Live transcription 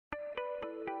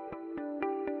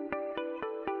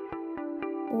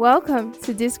Welcome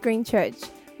to this Green Church.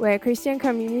 We're a Christian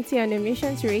community on a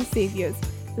mission to raise saviors,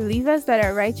 believers that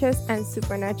are righteous and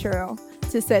supernatural,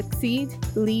 to succeed,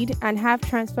 lead, and have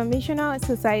transformational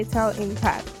societal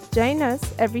impact. Join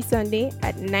us every Sunday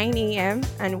at 9 a.m.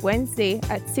 and Wednesday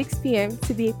at 6 p.m.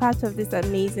 to be a part of this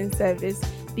amazing service.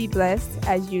 Be blessed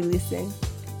as you listen.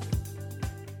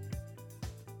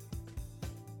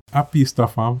 Happy Easter,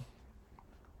 fam.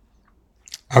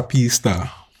 Happy Easter.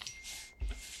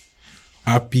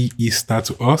 Happy Easter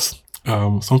to us.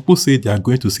 Some people say they are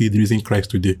going to see the risen Christ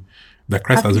today. That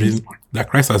Christ has risen. That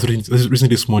Christ has risen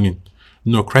this morning.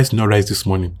 No, Christ did not rise this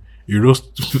morning. He rose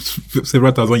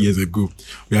several thousand years ago.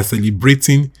 We are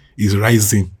celebrating his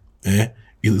rising.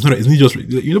 It's not just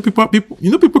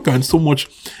people can so much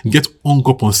get hung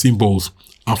up on symbols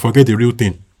and forget the real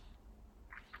thing.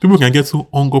 People can get so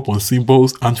hung up on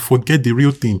symbols and forget the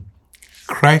real thing.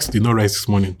 Christ did not rise this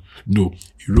morning. No,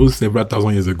 he rose several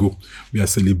thousand years ago. We are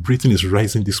celebrating his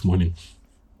rising this morning.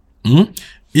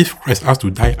 If Christ has to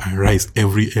die and rise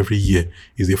every year,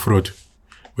 he's a fraud.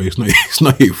 But it's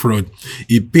not a fraud.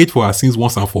 He paid for our sins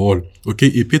once and for all. Okay,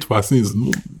 he paid for our sins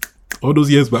all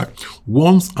those years back,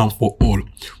 once and for all.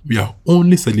 We are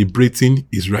only celebrating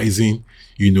his rising,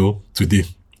 today.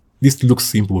 This looks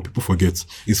simple, but people forget.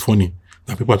 It's funny.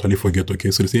 And people actually forget,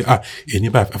 okay? So they say, I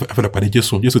feel like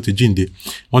Jesus to Jinde.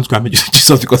 Want to come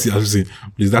Jesus because he has risen.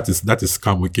 Please, that is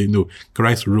scam, okay? No,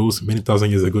 Christ rose many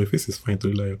thousand years ago. Your face is fine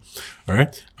to lie. All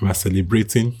right? And we're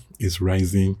celebrating his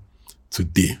rising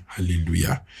today.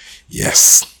 Hallelujah.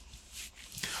 Yes.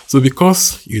 So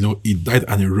because, he died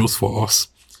and he rose for us,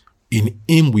 in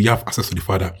him we have access to the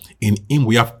Father. In him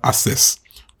we have access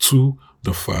to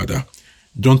the Father.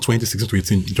 John 20, 16 to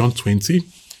 18. John 20,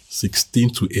 16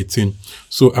 to 18.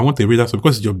 So I want a reader. So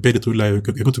because it's your birthday to live, you're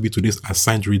going to be today's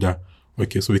assigned reader.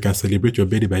 Okay, so we can celebrate your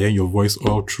birthday by hearing your voice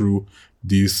all through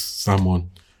this sermon.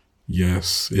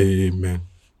 Yes, amen.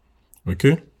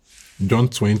 Okay, John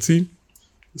 20,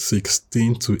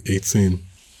 16 to 18.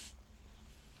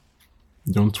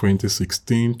 John 20,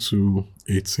 16 to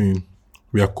 18.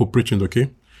 We are co-preaching, okay?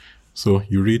 So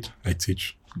you read, I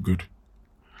teach. Good.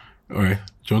 All right,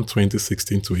 John 20,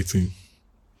 16 to 18.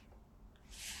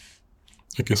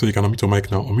 Okay, so you can unmute your mic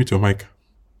now. Unmute your mic.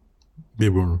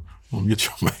 Babe, unmute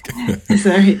your mic.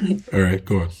 Sorry. All right,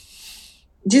 go on.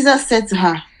 Jesus said to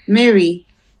her, Mary.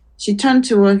 She turned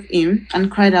toward him and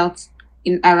cried out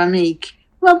in Aramaic,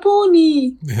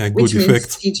 Rabboni, which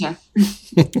means teacher.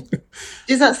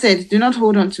 Jesus said, do not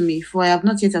hold on to me, for I have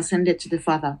not yet ascended to the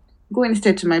Father. Go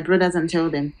instead to my brothers and tell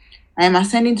them, I am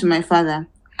ascending to my Father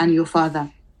and your Father,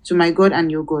 to my God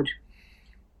and your God.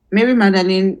 Mary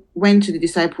Magdalene went to the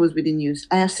disciples with the news,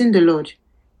 I have seen the Lord.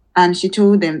 And she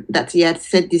told them that he had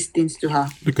said these things to her.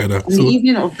 Look at that. On the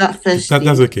evening of that first day.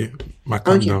 That's okay.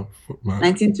 Calm down.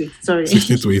 19 to, sorry.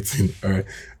 16 to 18. All right.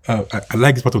 I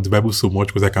like this part of the Bible so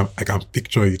much because I can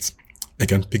picture it. I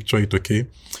can picture it, okay?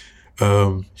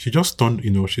 She just turned,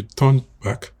 she turned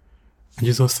back and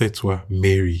Jesus said to her,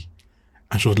 Mary.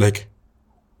 And she was like,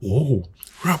 oh,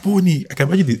 Rabboni. I can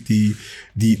imagine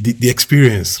the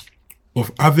experience of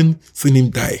having seen him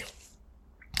die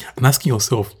and asking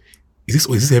yourself, is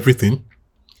this everything?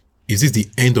 Is this the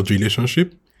end of the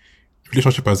relationship?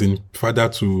 Relationship as in father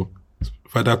to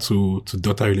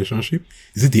daughter relationship?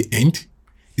 Is it the end?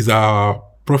 Is our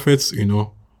prophets,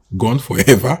 gone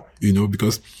forever?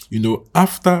 Because,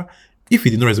 after, if he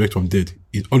did not resurrect from dead,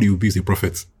 all he will be is a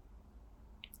prophet.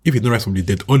 If he did not rise from the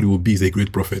dead, all he will be is a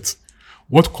great prophet.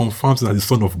 What confirms that the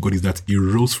Son of God is that he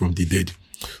rose from the dead.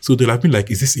 So they'll have been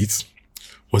like, is this it?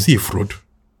 Was he a fraud?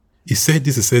 He said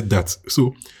this, he said that.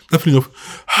 So that feeling of,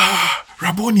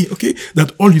 Rabboni, okay,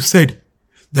 that all you said,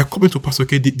 they're coming to pass,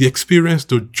 okay, the experience,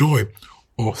 the joy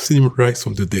of seeing him rise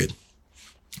from the dead.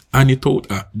 And he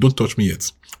told her, don't touch me yet.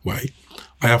 Why?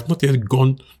 I have not yet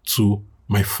gone to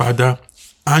my Father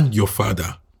and your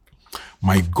Father,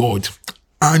 my God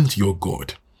and your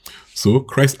God. So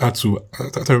Christ had to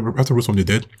rise from the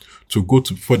dead, to go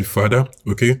for the Father,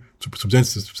 okay, to present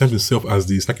himself as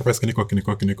the sacrifice,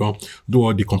 do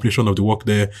all the completion of the work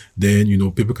there. Then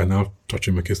people can now touch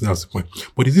him. Okay, so that's the point.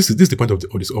 But this is the point of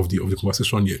the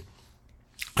conversation here.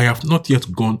 I have not yet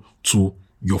gone to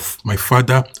my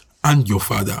Father and your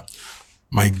Father,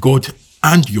 my God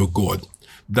and your God.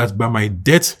 That by my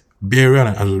death, burial,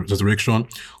 and resurrection,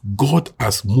 God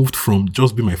has moved from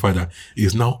just being my Father, he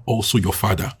is now also your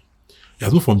Father. He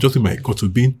has moved from just being my God to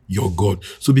being your God.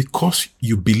 So because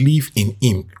you believe in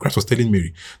him, Christ was telling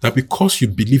Mary that because you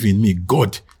believe in me,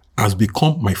 God has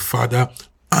become my Father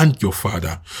and your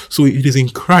Father. So it is in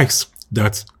Christ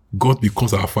that God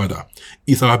becomes our Father.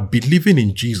 It's our believing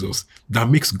in Jesus that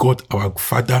makes God our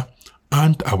Father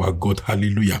and our God.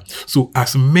 Hallelujah. So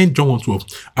as men, John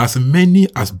 1:12, as many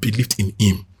as believed in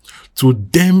him, to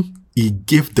them he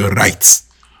gave the right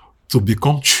to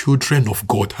become children of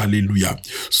God. Hallelujah.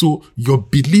 So you're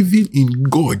believing in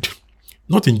God,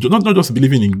 not just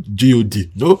believing in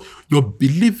God. No, you're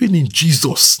believing in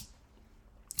Jesus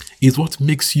is what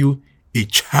makes you a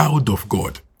child of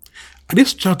God. And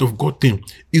this child of God thing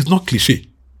is not cliche.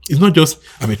 It's not just,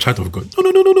 I'm a child of God.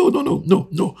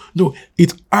 No.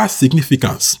 It has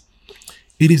significance.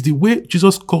 It is the way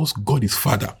Jesus calls God his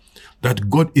Father, that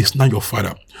God is now your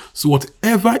Father. So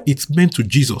whatever it meant to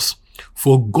Jesus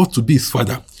for God to be his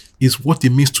Father is what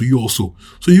it means to you also.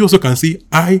 So you also can say,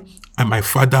 I and my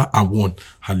Father are one.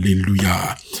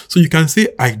 Hallelujah. So you can say,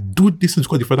 I do this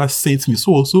because the Father sent me.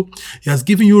 So also, he has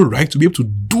given you a right to be able to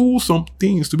do some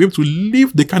things, to be able to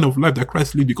live the kind of life that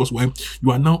Christ lived, because when you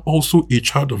are now also a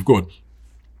child of God.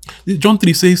 John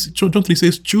 3 says, children,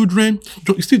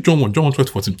 it's still John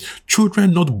 1:14.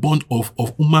 Children not born of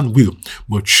human will,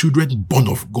 but children born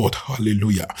of God.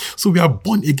 Hallelujah. So we are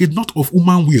born again, not of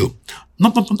human will,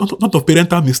 not of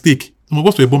parental mistake. Some of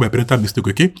us were born by parental mistake,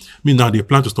 okay? I mean, now they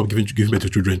plan to stop giving birth to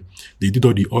children. They did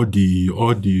all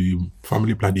the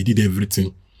family plan, they did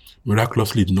everything.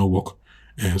 Miraculously, it did not work.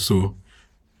 And so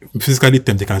physically,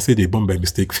 they can say they born by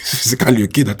mistake. Physically,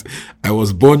 okay, that I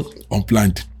was born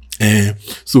unplanned.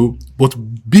 But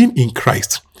being in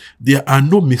Christ, there are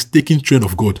no mistaken children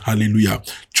of God. Hallelujah.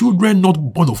 Children not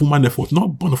born of human effort,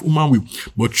 not born of human will,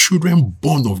 but children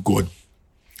born of God.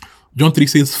 John 3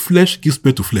 says, flesh gives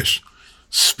birth to flesh.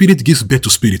 Spirit gives birth to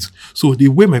spirit. So the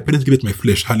way my parents gave it my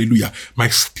flesh, hallelujah, my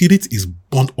spirit is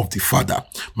born of the Father.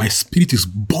 My spirit is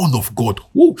born of God.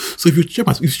 Woo. So if you check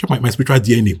my spiritual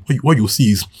DNA, what you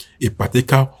see is a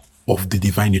partaker of the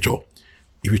divine nature.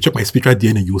 If you check my spiritual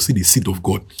DNA, you will see the seed of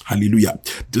God. Hallelujah.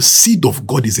 The seed of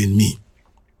God is in me.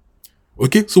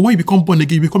 Okay? So when you become born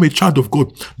again, you become a child of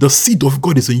God. The seed of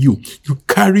God is in you. You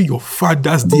carry your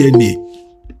father's DNA.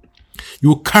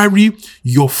 You carry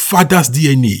your father's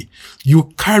DNA.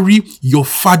 You carry your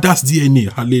father's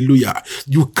DNA. Hallelujah.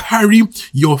 You carry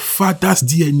your father's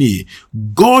DNA.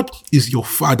 God is your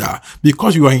father.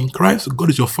 Because you are in Christ, God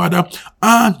is your father,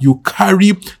 and you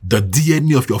carry the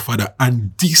DNA of your father.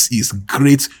 And this is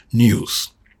great news.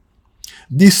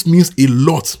 This means a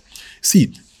lot.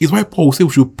 See, it's why Paul will say we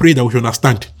should pray that we should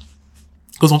understand.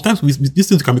 Because sometimes these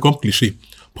things can become cliche.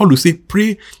 Paul will say,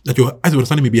 pray that your eyes of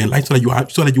understanding may be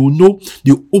enlightened, so that you will know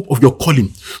the hope of your calling.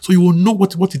 So you will know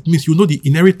what it means. You will know the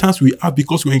inheritance we have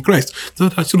because you are in Christ. So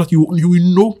that you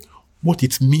will know what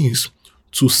it means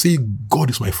to say, God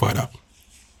is my Father.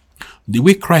 The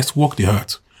way Christ walked the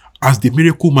earth as the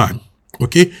miracle man,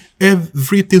 okay,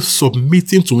 everything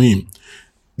submitting to him.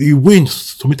 The winds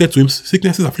submitted to him,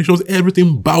 sicknesses, afflictions,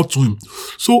 everything bowed to him.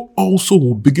 So also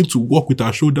we'll begin to walk with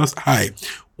our shoulders high.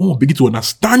 We'll begin to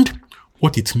understand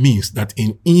what it means that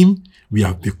in him we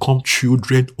have become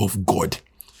children of God.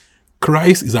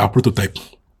 Christ is our prototype.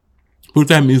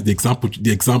 Prototype means the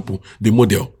example, the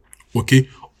model, okay,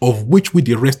 of which we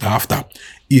the rest are after,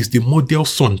 is the model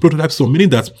son, prototype son, meaning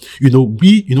that, when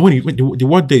the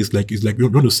word there is like you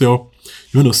want to sell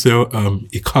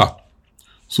a car.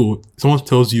 So someone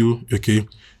tells you, okay,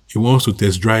 he wants to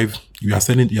test drive, you're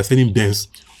selling Benz.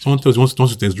 Someone tells you wants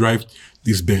to test drive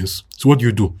this Benz. So what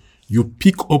do? You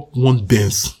pick up one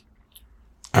Benz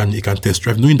and you can test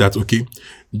drive, knowing that, okay,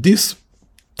 this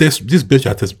Benz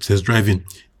you are test driving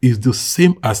is the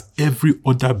same as every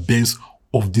other Benz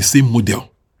of the same model.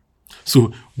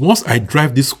 So once I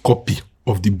drive this copy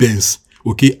of the Benz,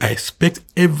 okay, I expect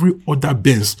every other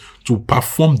Benz to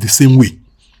perform the same way.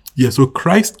 Yeah, so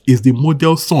Christ is the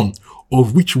model son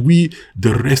of which we,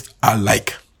 the rest, are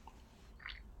like.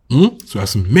 So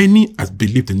as many as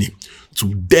believed in him,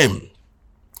 to them,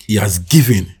 he has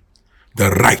given the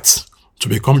right to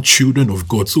become children of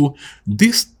God. So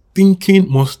this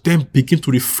thinking must then begin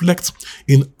to reflect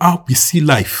in how we see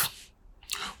life.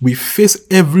 We face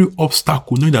every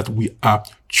obstacle knowing that we are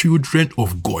children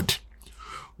of God.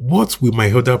 What will my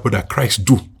elder brother Christ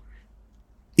do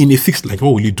in a fixed life?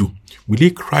 What will he do? Will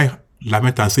he cry,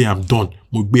 lament, and say, I'm done,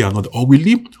 or will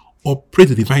he operate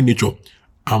the divine nature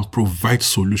and provide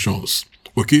solutions?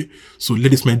 Okay, so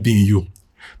let this mind be in you,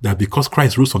 that because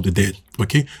Christ rose from the dead,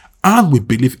 okay, and we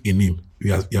believe in him, he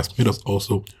has made us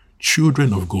also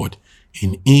children of God.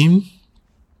 In him,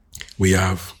 we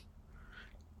have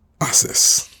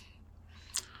access.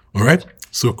 All right,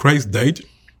 so Christ died,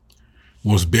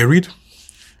 was buried,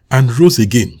 and rose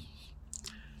again.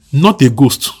 Not a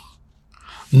ghost,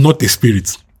 not a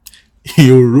spirit.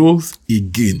 He rose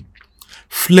again.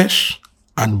 Flesh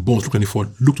and bones.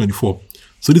 Luke 24.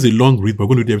 So this is a long read, but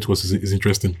we're going to do it because it's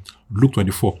interesting. Luke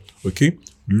 24. Okay?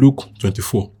 Luke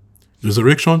 24.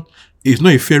 Resurrection is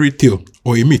not a fairy tale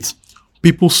or a myth.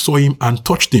 People saw him and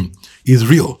touched him. It's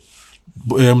real.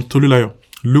 Tolulayo,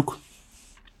 Luke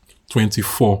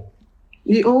 24.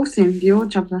 The whole thing, the whole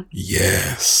chapter.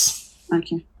 Yes.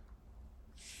 Okay.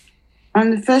 On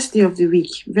the first day of the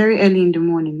week, very early in the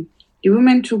morning, the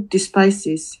women took the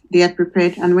spices they had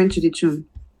prepared and went to the tomb.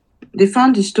 They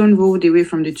found the stone rolled away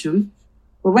from the tomb,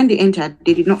 but when they entered,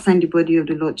 they did not find the body of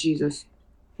the Lord Jesus.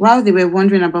 While they were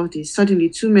wondering about it, suddenly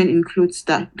 2 men in clothes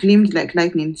that gleamed like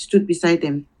lightning stood beside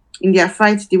them. In their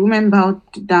fright, the women bowed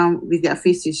down with their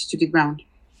faces to the ground.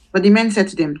 But the men said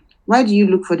to them, "Why do you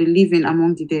look for the living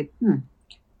among the dead?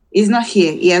 He is not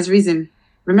here, he has risen.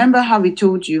 Remember how we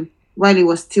told you while he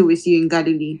was still with you in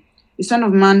Galilee. The Son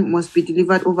of Man must be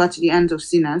delivered over to the hands of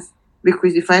sinners, be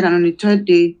crucified, and on the third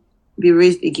day be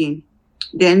raised again."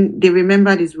 Then they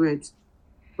remembered his words.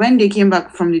 When they came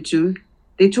back from the tomb,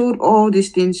 they told all these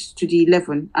things to the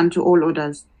 11 and to all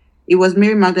others. It was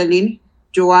Mary Magdalene,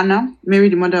 Joanna, Mary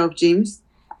the mother of James,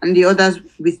 and the others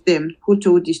with them who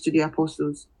told this to the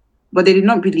apostles. But they did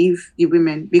not believe the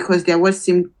women because their words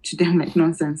seemed to them like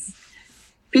nonsense.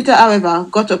 Peter, however,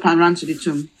 got up and ran to the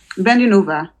tomb. Bending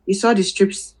over, he saw the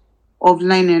strips of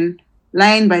linen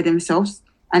lying by themselves,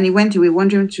 and he went away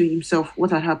wondering to himself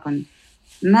what had happened.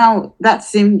 Now, that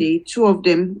same day, 2 of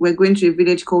them were going to a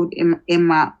village called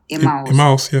Emmaus.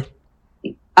 Emmaus, yeah.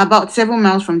 About 7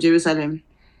 miles from Jerusalem.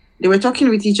 They were talking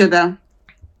with each other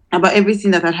about everything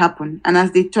that had happened, and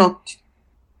as they talked,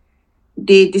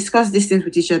 they discussed these things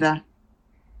with each other.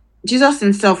 Jesus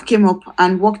himself came up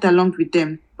and walked along with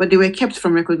them, but they were kept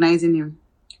from recognizing him.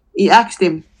 He asked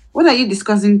them, "What are you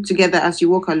discussing together as you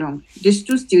walk along?" They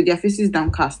stood still, their faces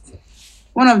downcast.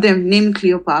 One of them, named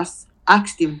Cleopas,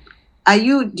 asked him, "Are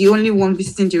you the only one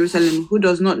visiting Jerusalem who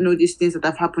does not know these things that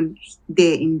have happened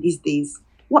there in these days?"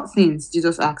 "What things?"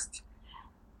 Jesus asked.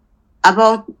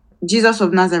 "About Jesus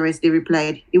of Nazareth," they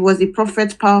replied. "He was a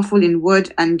prophet, powerful in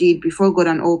word and deed before God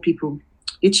and all people.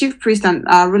 The chief priest and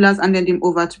our rulers handed him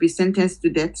over to be sentenced to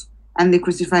death, and they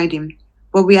crucified him.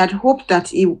 But we had hoped that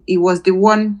he was the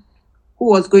one who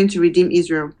was going to redeem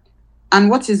Israel.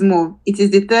 And what is more, it is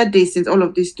the 3rd day since all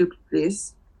of this took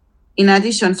place. In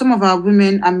addition, some of our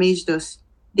women amazed us.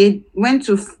 They went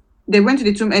to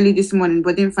the tomb early this morning,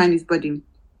 but didn't find his body.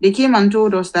 They came and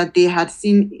told us that they had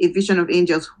seen a vision of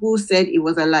angels who said he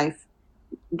was alive.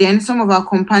 Then some of our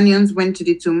companions went to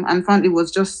the tomb and found it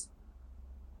was just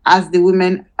as the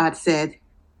women had said,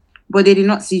 but they did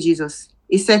not see Jesus.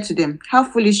 He said to them, 'How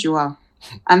foolish you are,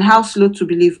 and how slow to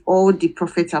believe all the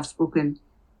prophets have spoken.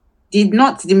 Did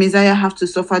not the Messiah have to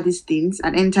suffer these things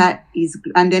and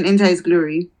then enter his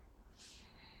glory?'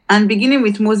 And beginning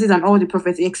with Moses and all the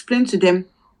prophets, he explained to them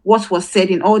what was said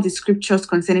in all the scriptures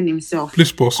concerning himself.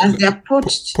 Please pause. As they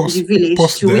approached the village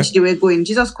to which they were going,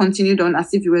 Jesus continued on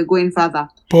as if he were going further.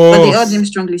 Pause. But they urged him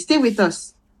strongly, 'Stay with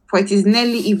us, for it is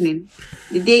nearly evening.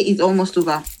 The day is almost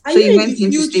over.' So he went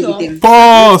in to stay with them."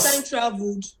 Pause. Time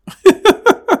traveled.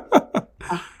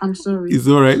 I'm sorry. It's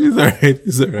all right. It's all right.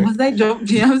 It's all right. Was I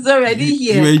jumping? I'm sorry. I didn't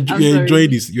hear. You enjoy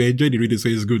this. You enjoy the reading, so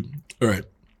it's good. All right.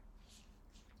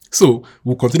 So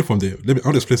we'll continue from there.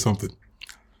 I'll explain something.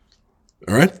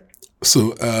 All right.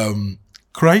 So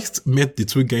Christ met the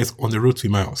 2 guys on the road to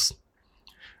Emmaus,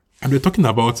 and they're talking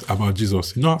about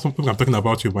Jesus. You know, some people I'm talking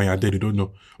about you when you're dead, you don't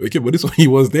know. Okay, but this one he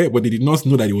was there, but they did not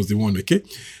know that he was the one. Okay,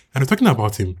 and they're talking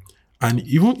about him, and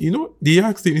even they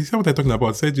asked him, "Is that what they're talking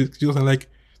about?" Said Jesus, and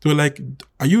they were like,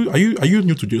 "Are you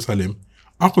new to Jerusalem?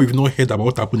 How come you've not heard about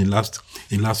what happened in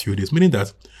last few days?" Meaning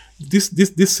that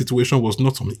this situation was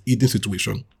not some hidden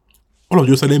situation. All of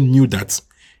Jerusalem knew that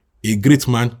a great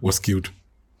man was killed.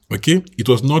 Okay? It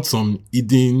was not some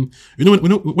hidden... when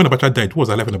Abacha died, who was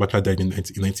alive when Abacha died in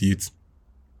 98?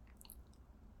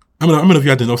 How many of you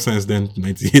had enough sense then,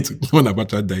 98, when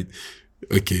Abacha died?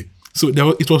 Okay. So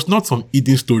it was not some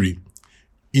hidden story.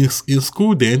 In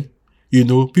school then,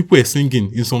 people were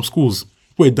singing in some schools.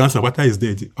 People were dancing. Abacha is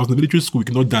dead. I was in the military school, we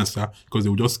cannot dance, because they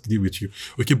would just deal with you.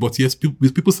 Okay, but yes,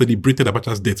 people celebrated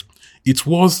Abacha's death. It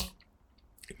was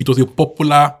a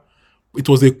popular... It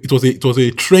was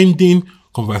a trending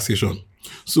conversation.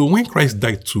 So when Christ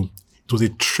died too, it was a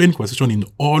trending conversation in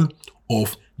all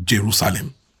of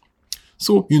Jerusalem.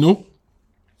 So,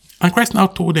 and Christ now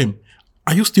told them,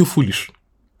 "Are you still foolish?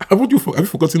 Have you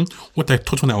forgotten what I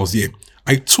taught when I was here?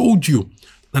 I told you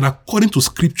that according to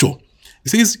scripture," it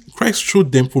says, Christ showed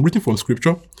them written from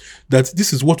scripture that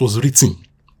this is what was written.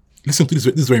 Listen to this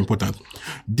is very important.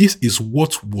 This is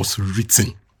what was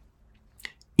written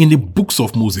in the books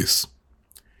of Moses,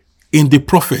 in the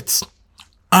prophets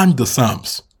and the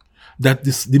Psalms, that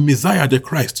the Messiah, the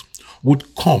Christ,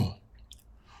 would come,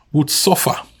 would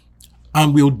suffer,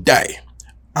 and will die,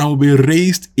 and will be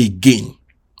raised again.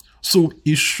 So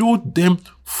he showed them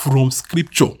from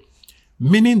scripture,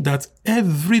 meaning that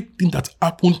everything that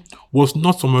happened was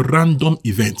not some random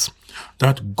event,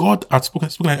 that God had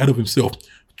spoken ahead of himself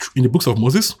in the books of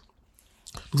Moses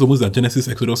are Genesis,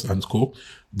 Exodus, and so.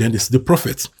 Then this the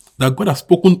prophets that God has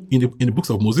spoken in the books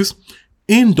of Moses,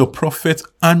 in the prophets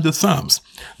and the Psalms,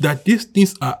 that these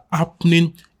things are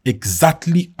happening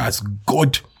exactly as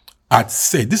God had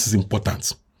said. This is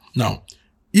important. Now,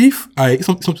 if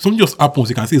something just happens,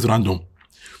 you can say it's random.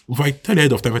 If I tell you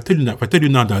ahead of time, if I tell you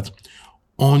now that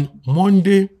on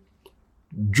Monday,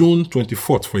 June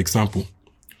 24th, for example,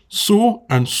 so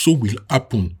and so will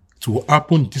happen. It will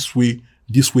happen this way,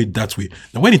 that way.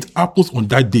 Now, when it happens on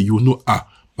that day, you know,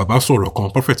 Baba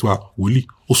Soro, prophet wa Woli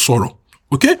o Soro.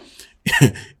 Okay?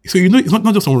 So you know it's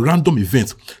not just some random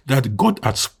event, that God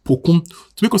had spoken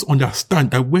to make us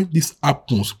understand that when this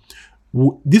happens,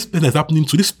 this person is happening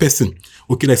to this person,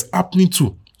 okay, that's happening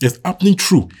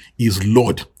through is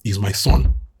Lord, is my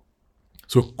son.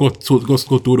 So God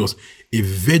told us, a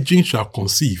virgin shall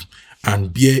conceive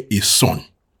and bear a son.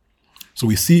 So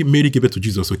we see Mary gave birth to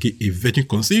Jesus, okay, a virgin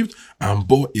conceived and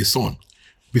bore a son.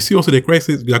 We see also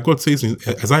that God says in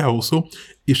Isaiah also,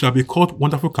 he shall be called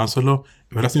Wonderful Counselor,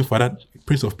 Everlasting Father,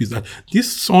 Prince of Peace. That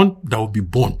this son that will be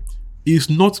born is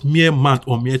not mere man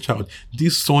or mere child.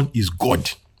 This son is God.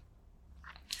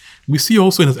 We see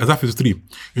also in Isaiah 53,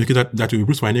 that will be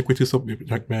bruised for iniquities,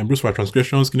 bruised for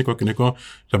transgressions,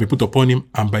 shall be put upon him,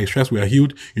 and by his stripes we are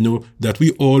healed. You know, that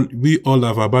we all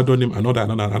have abandoned him, another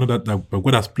that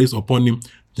God has placed upon him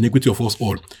the iniquity of us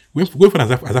all. Going for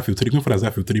Isaiah 53,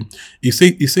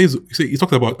 he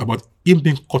talks about him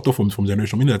being cut off from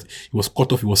generation, meaning that he was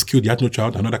cut off, he was killed, he had no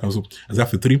child, another kind of Isaiah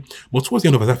 53. But towards the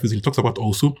end of Isaiah 53, he talks about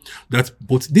also that,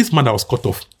 but this man that was cut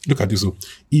off, look at this, so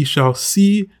he shall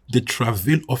see the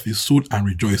travail of his soul and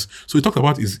rejoice. So he talks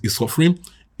about his suffering,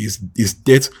 his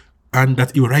death, and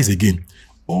that he will rise again.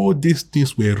 All these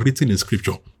things were written in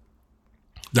scripture.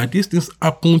 That these things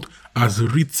happened as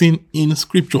written in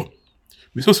scripture.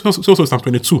 We saw Psalm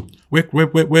 22, where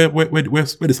the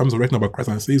psalmist is writing about Christ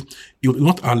and says, he will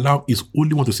not allow his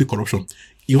only one to see corruption.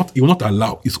 He will not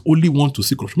allow his only one to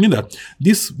see corruption. Meaning that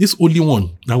this only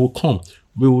one that will come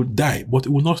will die, but it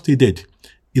will not stay dead.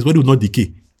 His body will not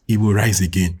decay. He will rise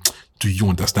again. Do you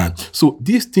understand? So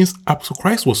these things, so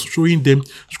Christ was showing them,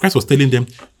 Christ was telling them,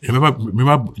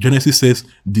 remember Genesis says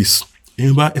this.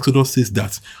 Remember Exodus says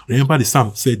that. Remember the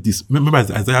Psalm said this. Remember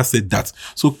Isaiah said that.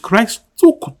 So Christ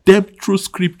took them through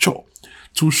scripture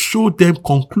to show them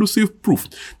conclusive proof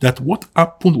that what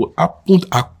happened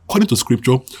according to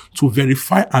scripture, to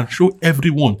verify and show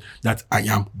everyone that I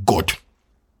am God.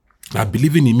 That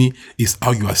believing in me is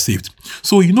how you are saved.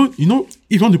 So you know, if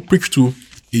you want to preach to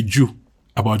a Jew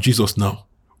about Jesus now,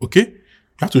 okay, you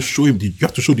have to show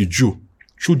the Jew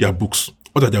through their books.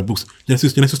 What are their books?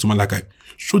 Genesis to Malachi.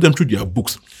 Show them through their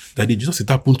books that the Jesus it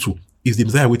happened to is the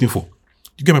Messiah waiting for.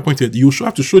 You get my point here? You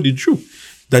have to show the Jew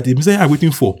that the Messiah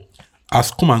waiting for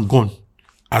has come and gone,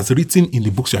 as written in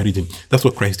the books you are reading. That's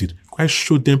what Christ did. Christ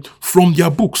showed them from their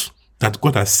books that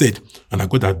God has said and that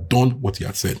God has done what he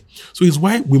had said. So it's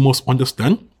why we must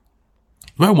understand,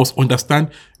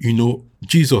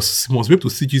 Jesus. We must be able to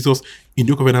see Jesus in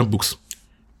the Old Covenant books.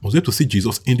 We must be able to see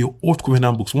Jesus in the Old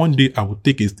Covenant books. One day I will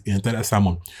take an entire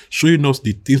sermon showing us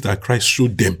the things that Christ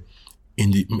showed them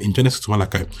in Genesis to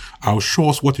Malachi. I'll show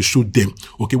us what he showed them,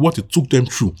 okay, what he took them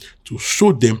through to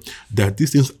show them that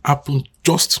these things happened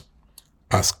just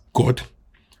as God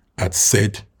had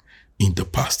said in the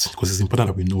past, because it's important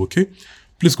that we know, okay?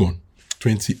 Please go on.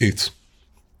 28.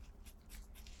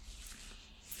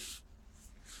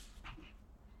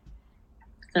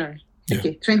 Sorry. Yeah.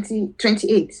 Okay,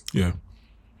 28. Yeah.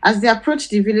 As they approached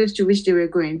the village to which they were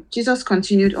going, Jesus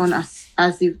continued on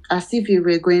as if he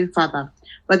were going further.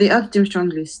 But they urged him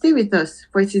strongly, "Stay with us,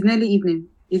 for it is nearly evening.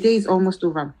 The day is almost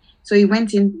over." So he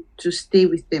went in to stay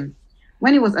with them.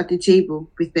 When he was at the table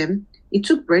with them, he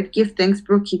took bread, gave thanks,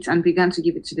 broke it, and began to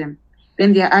give it to them.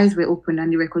 Then their eyes were opened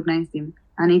and they recognized him,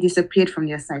 and he disappeared from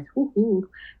their sight.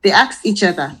 They asked each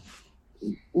other,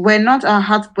 "Were not our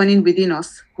hearts burning within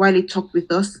us while he talked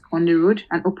with us on the road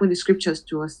and opened the scriptures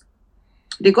to us?"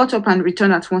 They got up and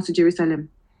returned at once to Jerusalem.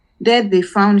 There they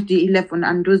found the 11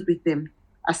 and those with them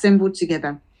assembled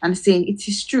together and saying, "It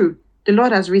is true, the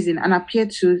Lord has risen and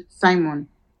appeared to Simon."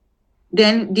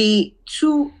 Then the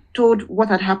two told what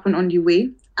had happened on the way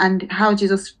and how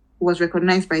Jesus was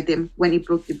recognized by them when he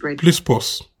broke the bread. Please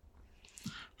pause.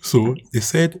 So they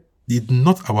said, "Did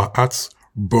not our hearts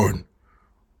burn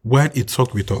while he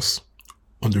talked with us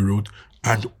on the road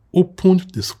and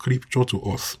opened the scripture to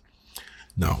us.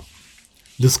 Now,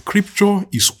 the scripture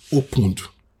is opened.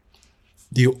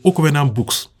 The Old Covenant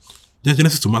books,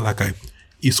 Genesis to Malachi,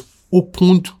 is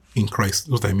opened in Christ.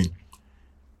 That's what I mean.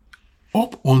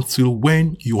 Up until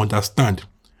when you understand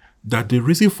that the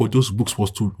reason for those books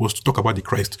was to talk about the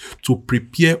Christ, to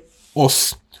prepare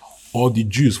us or the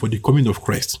Jews for the coming of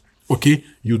Christ. Okay,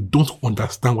 you don't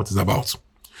understand what it's about.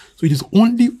 So it is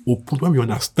only opened when we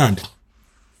understand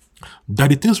that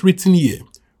the things written here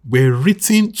were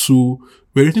written to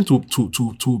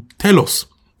tell us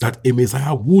that a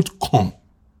Messiah would come.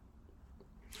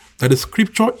 That the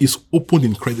scripture is opened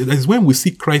in Christ. That is when we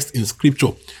see Christ in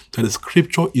scripture, that the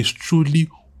scripture is truly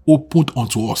opened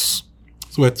unto us.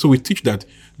 So we teach that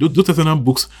the Old Testament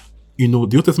books, the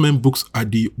Old Testament books are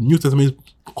the New Testament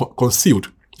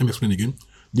concealed. Let me explain again.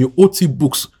 The OT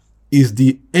books is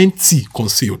the NT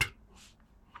concealed.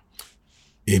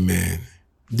 Amen.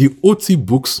 The OT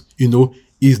books,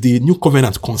 is the New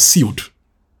Covenant concealed.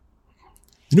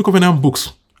 The New Covenant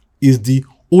books is the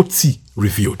OT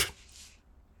revealed.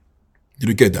 Did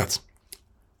you get that?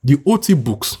 The OT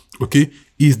books, okay,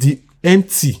 is the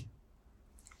NT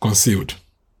concealed.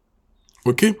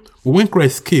 Okay? But when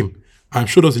Christ came and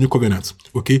showed us the New Covenant,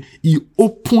 okay, he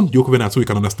opened the New Covenant so we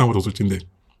can understand what was written there.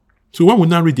 So when we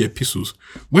now read the epistles,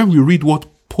 when we read what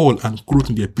Paul and wrote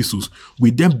in the epistles,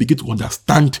 we then begin to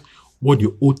understand what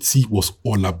the OT was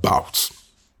all about.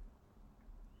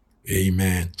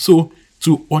 Amen. So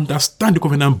to understand the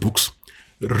covenant books,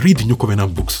 read the New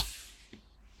Covenant books.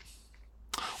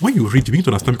 When you read, you begin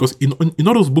to understand, because in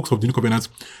all those books of the New Covenant,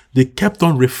 they kept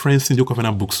on referencing the New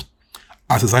Covenant books,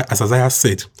 as Isaiah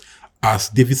said, as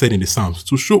David said in the Psalms,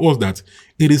 to show us that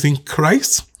it is in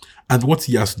Christ and what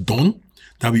he has done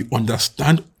that we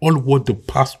understand all what the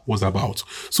past was about.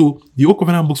 So the Old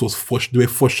Covenant books they were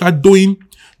foreshadowing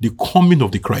the coming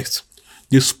of the Christ.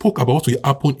 They spoke about what will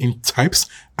happen in types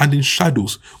and in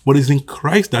shadows, but it's in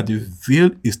Christ that the veil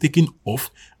is taken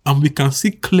off and we can see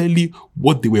clearly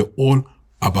what they were all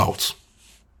about.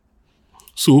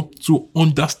 So to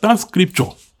understand scripture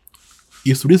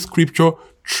is to read scripture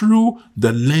through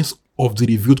the lens of the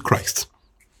revealed Christ.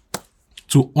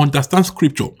 To understand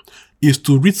scripture is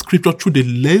to read scripture through the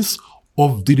lens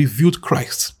of the revealed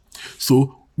Christ.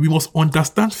 So we must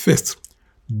understand first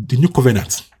the New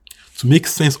Covenant to make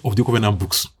sense of the covenant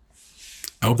books.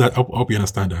 I hope you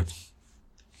understand that.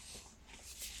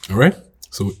 All right?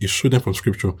 So it showed them from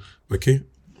scripture. Okay?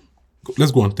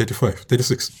 Let's go on.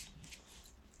 36.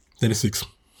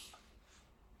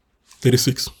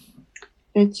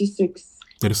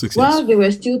 While yes. they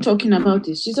were still talking about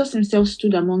this, Jesus himself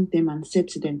stood among them and said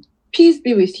to them, "Peace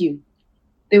be with you."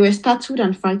 They were startled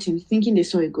and frightened, thinking they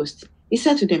saw a ghost. He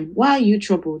said to them, "Why are you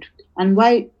troubled? And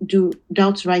why do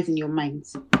doubts rise in your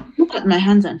minds? Look at my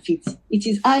hands and feet. It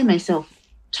is I myself.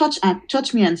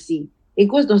 Touch me and see. A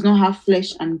ghost does not have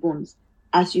flesh and bones,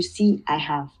 as you see I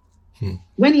have."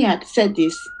 When he had said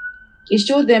this, he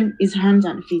showed them his hands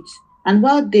and feet. And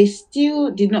while they still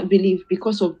did not believe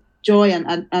because of joy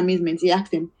and amazement, he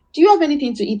asked them, "Do you have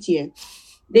anything to eat here?"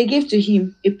 They gave to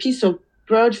him a piece of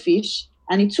broiled fish,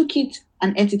 and he took it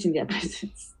and ate it in their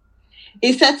presence.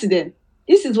 He said to them,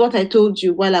 "This is what I told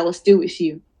you while I was still with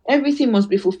you. Everything must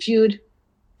be fulfilled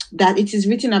that it is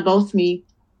written about me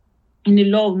in the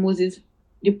law of Moses,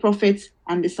 the prophets,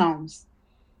 and the Psalms."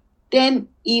 Then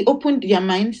he opened their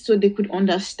minds so they could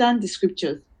understand the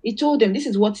scriptures. He told them, "This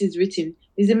is what is written.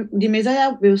 The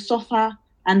Messiah will suffer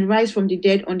and rise from the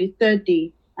dead on the third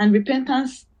day, and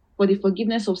repentance for the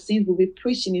forgiveness of sins will be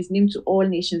preached in his name to all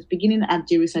nations, beginning at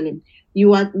Jerusalem.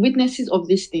 You are witnesses of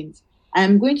these things. I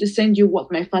am going to send you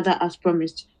what my Father has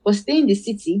promised, but stay in the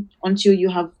city until you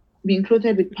have been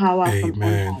clothed with power from on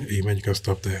high." Amen. You can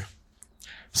stop there.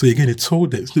 So again, it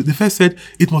told them. The first said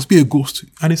it must be a ghost,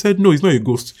 and he said no, it's not a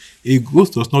ghost. A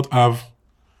ghost does not have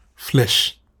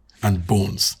flesh and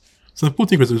bones. So people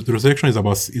think the resurrection is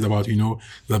about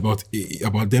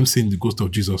them seeing the ghost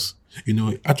of Jesus.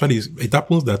 Actually, it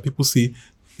happens that people see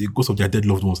the ghost of their dead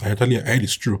loved ones. I heard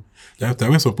it's true that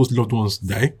when some people's loved ones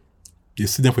die, they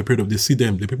see them for a period of. They see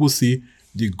them. The people see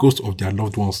the ghost of their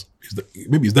loved ones.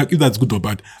 If that's good or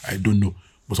bad, I don't know.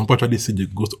 But some people actually see the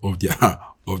ghost of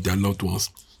their loved ones.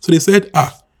 So they said,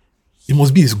 it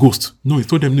must be his ghost. No, he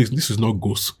told them, no, this is not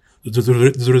ghost.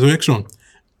 The resurrection,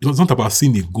 it's not about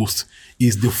seeing a ghost.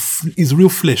 It's real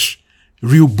flesh,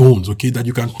 real bones, okay, that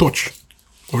you can touch.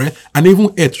 All right? And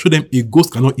even ate, show them a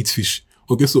ghost cannot eat fish.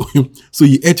 Okay, so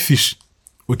he ate fish,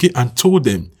 okay, and told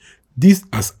them, this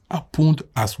has happened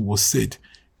as was said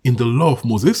in the law of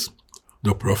Moses,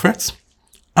 the prophets,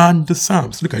 and the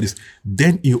Psalms. Look at this.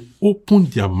 Then he opened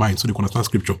their minds so they could understand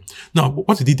scripture. Now,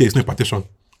 what he did there is not impartation.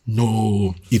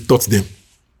 No, he taught them.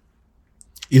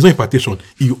 It's not impartation.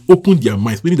 He opened their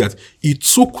minds, meaning that he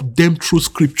took them through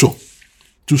scripture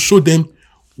to show them,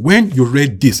 when you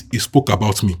read this, it spoke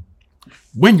about me.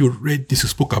 When you read this, it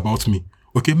spoke about me.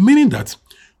 Okay, meaning that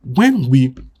when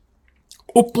we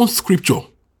open scripture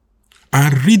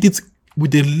and read it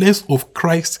with the lens of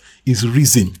Christ is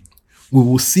risen, we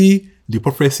will see the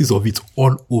prophecies of it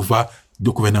all over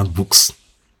the covenant books.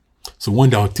 So one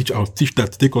day I'll teach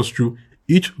that, take us through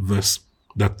each verse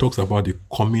that talks about the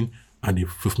coming and the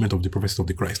fulfillment of the prophecies of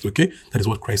the Christ. Okay, that is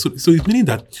what Christ. So it's meaning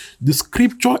that the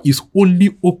scripture is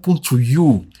only open to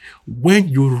you when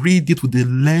you read it with the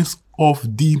lens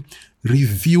of the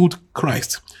revealed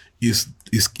Christ. He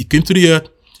came to the earth,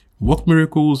 worked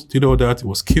miracles, did all that. He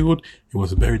was killed, he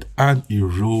was buried, and he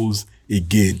rose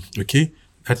again. Okay,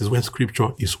 that is when scripture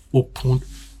is opened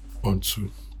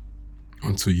unto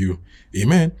you.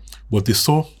 Amen. But they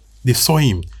saw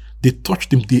him, they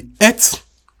touched him,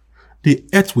 they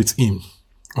ate with him.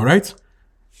 All right?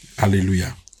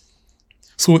 Hallelujah.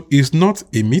 So it's not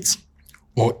a myth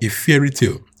or a fairy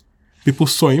tale. People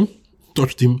saw him,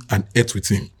 touched him, and ate with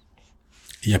him.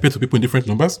 He appeared to people in different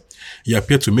numbers. He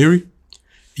appeared to Mary.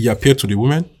 He appeared to the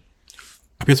women.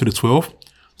 Appeared to the 12,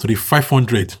 to the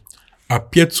 500.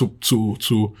 Appeared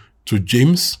to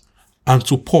James and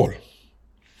to Paul. 1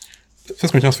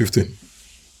 Corinthians 15.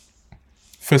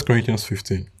 1 Corinthians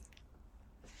 15.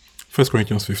 1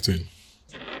 Corinthians 15.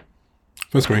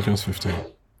 1 Corinthians 15.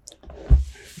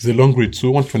 It's a long read,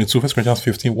 so 122. 1 Corinthians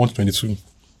 15, 122.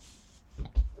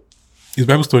 It's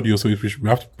Bible study, so we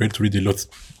have to read a lot.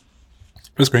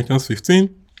 1 Corinthians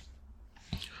 15,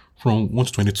 from 1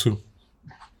 to 22.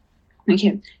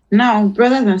 Okay. Now,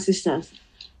 brothers and sisters,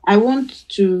 I want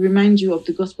to remind you of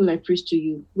the gospel I preached to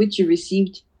you, which you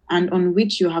received and on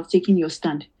which you have taken your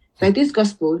stand. By this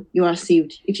gospel, you are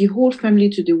saved, if you hold firmly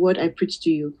to the word I preached to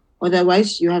you.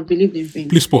 Otherwise, you have believed in vain.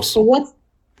 Please pause. So what?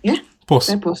 Yeah?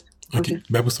 Pause. I paused. Okay.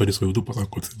 Bible study, so we'll do pause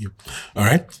and continue. All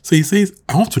right? So he says,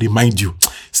 I want to remind you.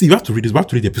 See, you have to read this. You have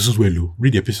to read the epistles well.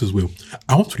 Read the epistles well.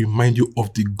 I want to remind you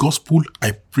of the gospel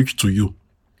I preached to you.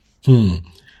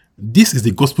 This is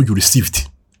the gospel you received.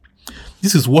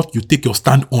 This is what you take your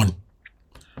stand on.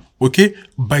 Okay?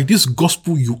 By this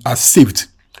gospel, you are saved.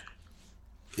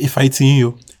 If I tell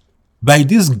you, by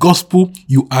this gospel,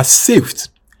 you are saved.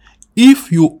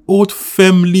 If you hold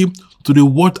firmly to the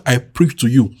word I preach to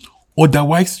you,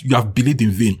 otherwise you have believed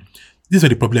in vain. This is where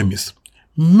the problem is.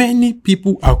 Many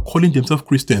people are calling themselves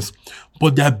Christians,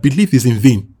 but their belief is in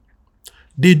vain.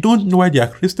 They don't know why they are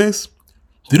Christians.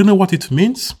 They don't know what it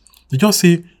means. They just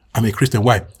say, I'm a Christian.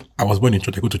 Why? I was born in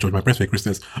church. I go to church. My parents were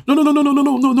Christians. No.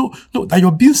 That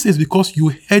you're being saved because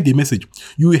you heard a message.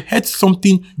 You heard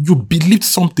something. You believed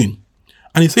something.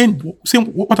 And he's saying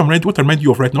what I'm reminding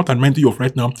you of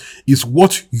right now, is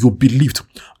what you believed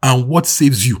and what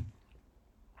saves you.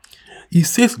 He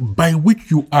says, by which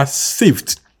you are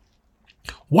saved.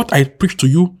 What I preach to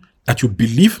you that you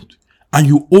believed and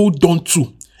you hold on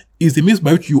to is the means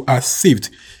by which you are saved.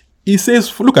 He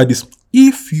says, look at this.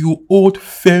 If you hold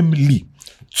firmly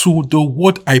to the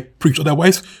word I preach,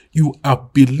 otherwise you are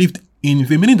believed in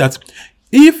vain. Meaning that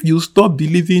if you stop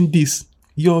believing this,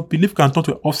 your belief can turn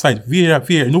to offside. VAR.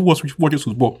 You know what is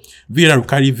football? VAR will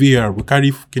carry VAR. We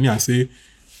carry Kenny and say,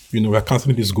 we're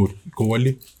canceling this goal. Go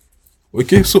only.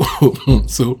 Okay,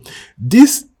 so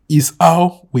this is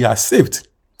how we are saved.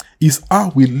 Is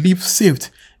how we live saved.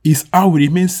 Is how we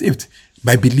remain saved,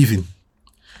 by believing.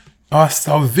 Our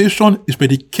salvation is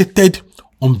predicated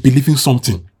on believing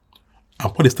something.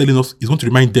 And Paul is telling us, he's going to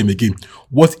remind them again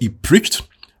what he preached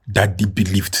that they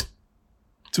believed.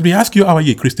 So they ask you, how are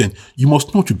you a Christian? You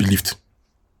must know what you believed.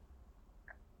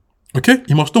 Okay?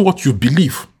 You must know what you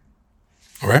believe.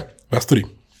 Alright? Verse 3.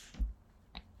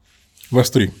 Verse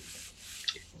 3.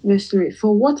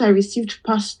 For what I received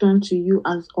passed on to you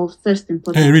as of first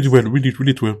importance. Hey, read it well. Read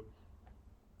it well.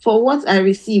 For what I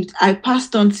received, I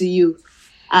passed on to you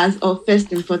as of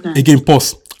first importance. Again,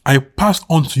 pause. I passed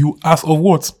on to you as of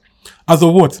what? As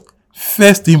of what?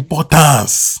 First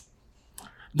importance.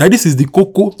 That this is the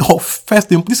cocoa of first.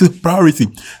 This is priority.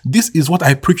 This is what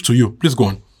I preach to you. Please go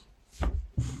on.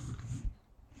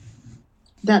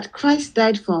 That Christ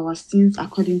died for our sins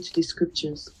according to the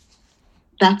scriptures.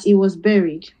 That he was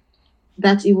buried.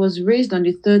 That he was raised on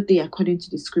the third day according to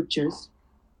the scriptures.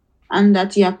 And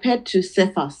that he appeared to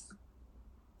Cephas.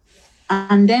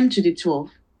 And then to the 12.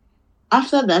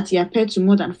 After that, he appeared to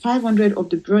more than 500 of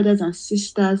the brothers and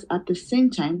sisters at the same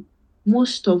time,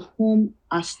 most of whom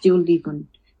are still living,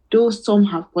 though some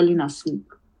have fallen asleep.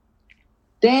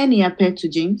 Then he appeared to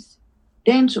James,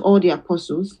 then to all the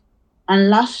apostles, and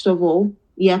last of all,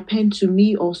 he appeared to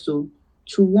me also,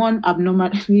 to one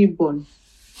abnormally born.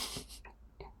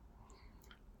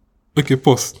 Okay,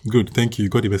 pause. Good, thank you. You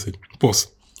got the message. Pause.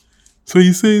 So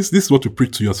he says, this is what to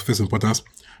preach to you as first importance,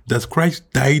 that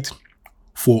Christ died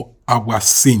for our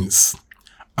sins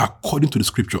according to the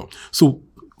scripture. So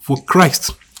for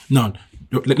Christ, now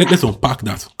let's unpack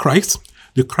that. Christ,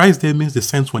 the Christ there means the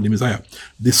sent one, the Messiah,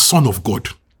 the Son of God.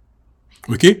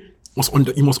 Okay?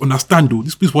 You must understand though,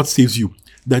 this is what saves you.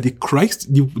 That the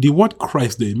Christ, the word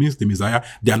Christ there means the Messiah,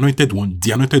 the anointed one,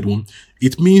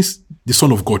 it means the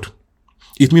Son of God.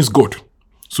 It means God.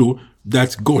 So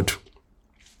that God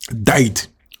died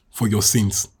for your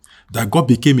sins. That God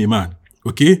became a man.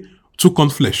 Okay? Took on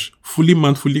flesh. Fully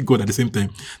man, fully God at the same time.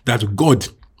 That God.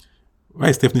 Why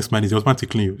is Stephanie smiling? It was man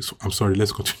tickling you. I'm sorry,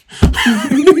 let's continue.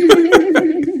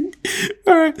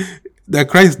 All right. That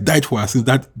Christ died for our sins.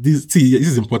 This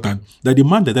is important. That the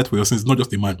man that died for your sins is not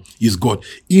just a man, he's God.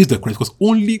 He is the Christ. Because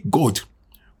only God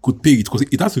could pay it. Because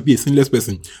it has to be a sinless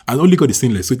person. And only God is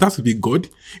sinless. So it has to be God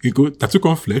that took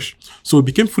on flesh. So it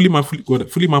became fully man,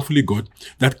 fully God.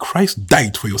 That Christ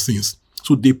died for your sins.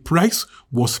 So the price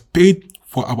was paid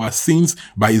for our sins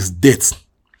by his death.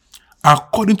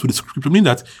 According to the scripture. Meaning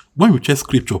that when we check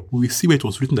scripture, we will see where it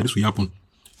was written that this will happen.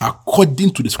 According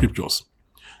to the scriptures.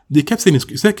 They kept saying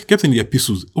in the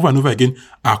epistles over and over again,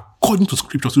 according to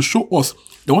scriptures, to show us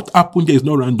that what happened there is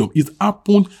not random. It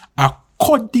happened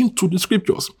according to the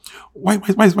scriptures. Why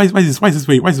is this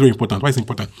very important? Why is it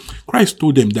important? Christ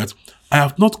told them that I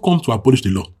have not come to abolish the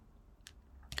law,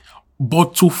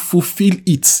 but to fulfill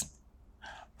it.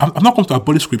 I've not come to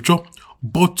abolish scripture,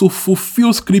 but to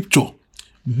fulfill scripture.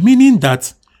 Meaning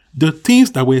that the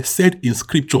things that were said in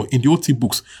scripture, in the OT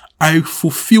books, I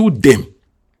fulfilled them.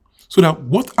 So that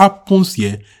what happens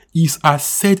here is as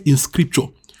said in scripture.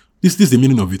 This is the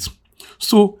meaning of it.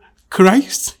 So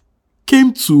Christ he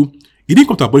didn't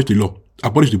come to abolish the law,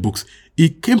 abolish the books. He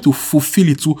came to fulfill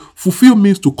it. To fulfill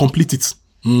means to complete it.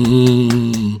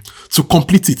 To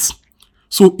complete it.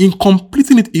 So in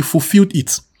completing it, he fulfilled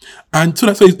it. And so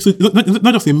it's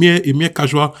not just a mere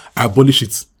casual abolish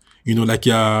it. Like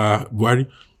Buhari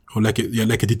or like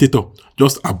a dictator.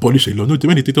 Just abolish a law. No,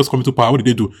 when dictators come into power, what did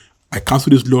they do? I cancel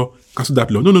this law, cancel that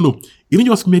law. No. He didn't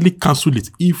just merely cancel it.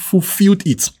 He fulfilled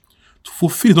it. To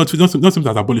fulfill is not something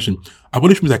as abolition.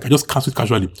 Abolition means I just cancel it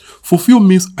casually. Fulfill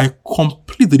means I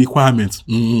complete the requirements.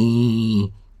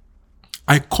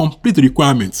 I complete the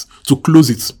requirements to close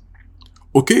it.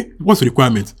 Okay? What's the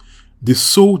requirement? The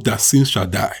soul that sins shall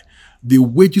die. The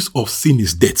wages of sin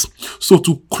is death. So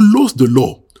to close the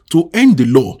law, to end the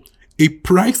law, a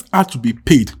price had to be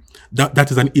paid. That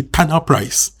is an eternal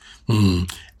price.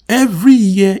 Every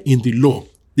year in the law,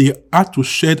 they had to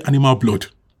shed animal blood.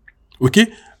 Okay?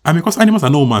 And because animals are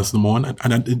no humans, number one,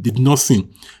 and they did not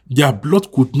sin, their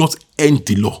blood could not end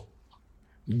the law.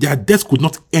 Their death could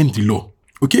not end the law.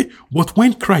 Okay? But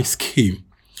when Christ came,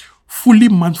 fully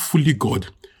man, fully God,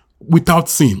 without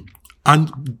sin,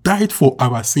 and died for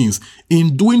our sins,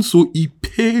 in doing so, he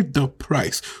paid the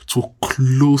price to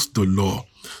close the law.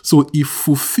 So he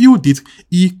fulfilled it.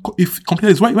 He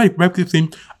completed it. Why Bible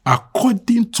saying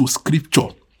according to scripture.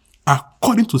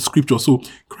 According to scripture. So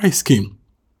Christ came,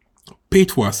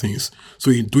 paid for our sins. So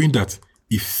in doing that,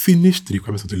 he finished the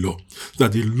requirements of the law. So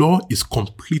that the law is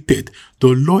completed. The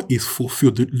law is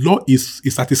fulfilled. The law is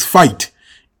satisfied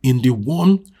in the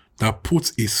one that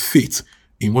puts his faith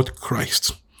in what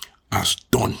Christ has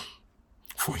done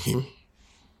for him.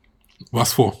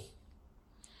 Verse 4.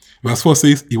 Verse 4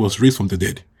 says he was raised from the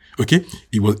dead. Okay?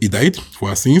 He died for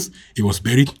our sins. He was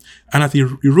buried. And as he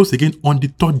rose again on the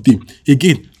third day.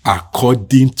 Again,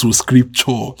 according to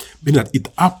scripture. Meaning that it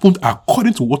happened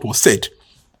according to what was said.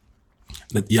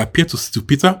 That he appeared to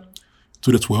Peter,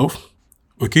 to the 12.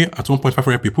 Okay? At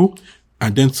 1.5 people.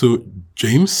 And then to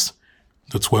James,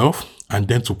 the 12. And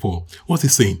then to Paul. What's he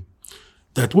saying?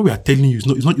 That what we are telling you is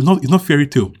not fairy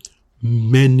tale.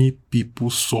 Many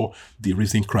people saw the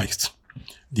risen Christ.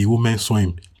 The woman saw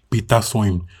him. Peter saw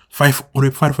him.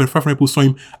 500 people saw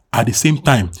him at the same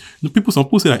time. Some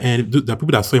people say that the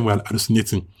people that saw him were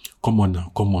hallucinating. Come on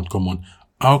now. Come on.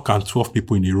 How can 12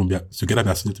 people in a room be together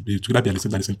at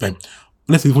the same time?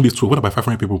 Let's even this 12. What about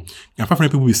 500 people? Can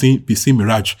 500 people be seeing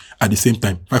mirage at the same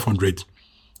time? 500.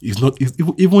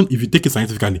 Even if you take it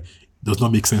scientifically, it does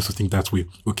not make sense to think that way.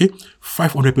 Okay?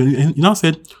 500 people. And you now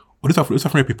said, these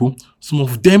 500 people, some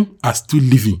of them are still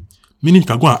living. Meaning you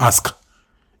can go and ask.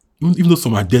 Even though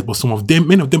some are dead, but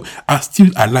many of them are still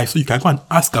alive. So you can go and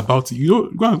ask about it.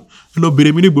 Go and,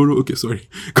 okay, sorry.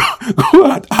 Go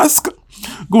and ask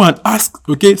Go and ask,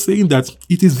 okay, saying that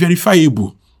it is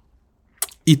verifiable.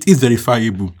 It is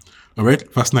verifiable. All right,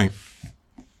 verse 9.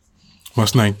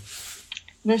 Verse 9.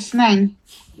 Verse 9.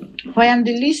 For I am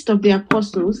the least of the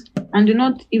apostles, and do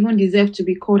not even deserve to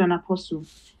be called an apostle,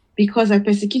 because I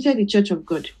persecuted the church of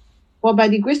God. For by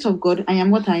the grace of God I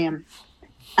am what I am.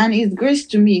 And his grace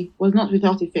to me was not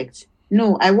without effect.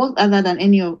 No, I worked other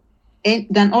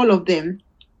than all of them.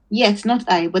 Yet not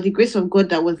I, but the grace of God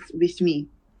that was with me.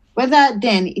 Whether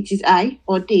then it is I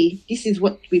or they, this is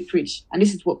what we preach, and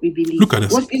this is what we believe. Look at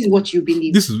this. What is what you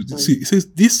believe? This is see, it says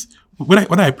this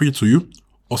whether I preach it to you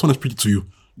or someone else preach it to you.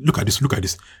 Look at this. Look at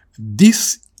this.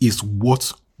 This is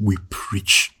what we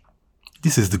preach.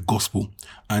 This is the gospel,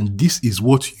 and this is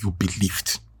what you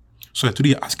believed. So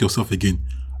today, ask yourself again.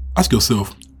 Ask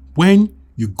yourself, when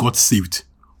you got saved,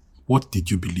 what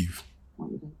did you believe?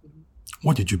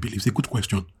 What did you believe? It's a good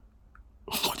question.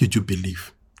 What did you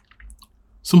believe?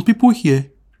 Some people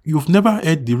here, you've never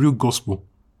heard the real gospel.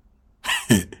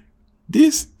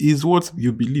 This is what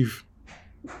you believe.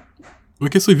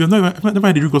 Okay, so if you've never heard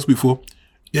the real gospel before,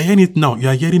 you're hearing it now. You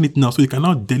are hearing it now. So you can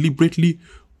now deliberately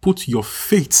put your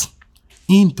faith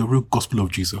in the real gospel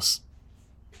of Jesus.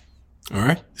 All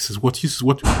right? This is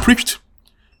what we preached.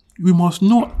 We must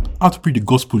know how to preach the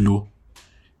gospel, though.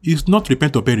 It's not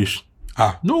repent or perish.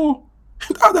 No.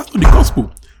 That's not the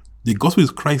gospel. The gospel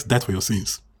is Christ died for your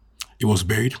sins. He was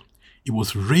buried. He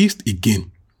was raised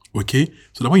again. Okay?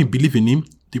 So that when you believe in him,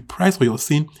 the price for your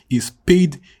sin is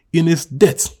paid in his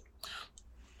death.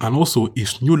 And also,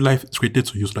 his new life is created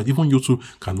to you so that even you too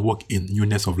can walk in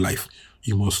newness of life.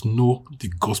 You must know the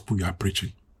gospel you are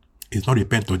preaching. It's not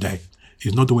repent or die.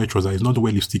 It's not don't wear trousers. It's not don't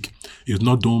wear lipstick. It's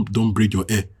not don't braid your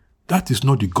hair. That is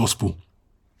not the gospel.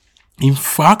 In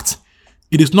fact,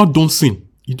 it is not don't sin.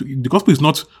 The gospel is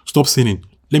not stop sinning.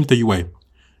 Let me tell you why.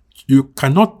 You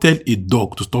cannot tell a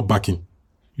dog to stop barking.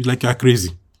 It's like you're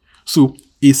crazy. So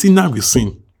a sinner will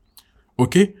sin.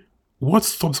 Okay? What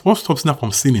stops sinner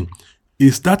from sinning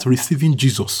is that receiving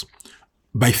Jesus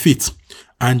by faith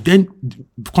and then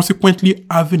consequently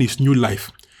having his new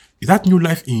life. Is that new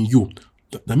life in you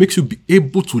that makes you be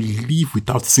able to live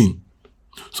without sin.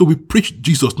 So we preach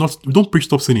Jesus, we don't preach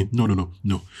stop sinning.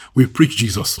 No. We preach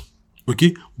Jesus.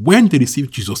 Okay? When they receive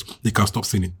Jesus, they can stop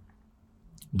sinning.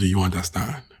 Do you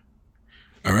understand?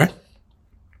 All right?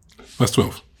 Verse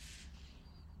 12.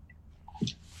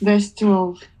 Verse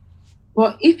 12.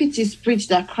 But if it is preached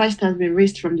that Christ has been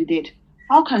raised from the dead,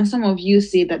 how can some of you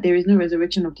say that there is no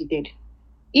resurrection of the dead?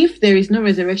 If there is no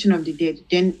resurrection of the dead,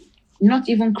 then not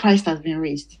even Christ has been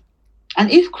raised.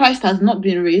 And if Christ has not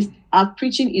been raised, our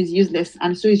preaching is useless,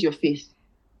 and so is your faith.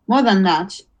 More than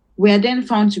that, we are then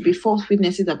found to be false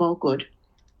witnesses about God.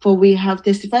 For we have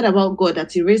testified about God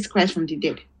that he raised Christ from the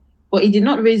dead. But he did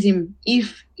not raise him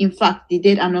if, in fact, the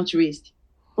dead are not raised.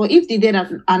 For if the dead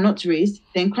are not raised,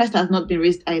 then Christ has not been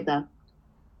raised either.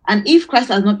 And if Christ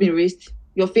has not been raised,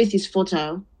 your faith is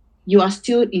futile. You are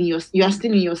still in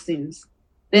your sins.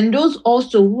 Then those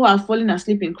also who are fallen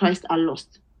asleep in Christ are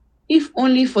lost. If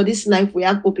only for this life we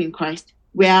have hope in Christ,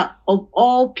 we are of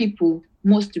all people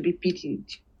most to be pitied.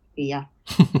 Yeah.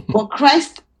 But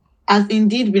Christ has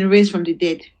indeed been raised from the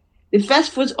dead, the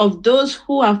first fruits of those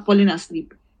who have fallen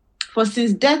asleep. For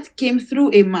since death came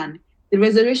through a man, the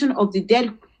resurrection of the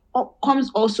dead comes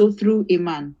also through a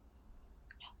man.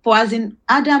 For as in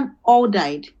Adam all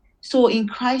died, so in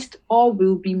Christ all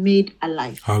will be made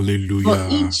alive.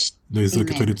 Hallelujah. No, it's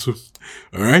okay, 22.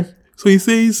 All right. So he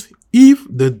says, if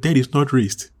the dead is not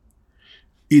raised,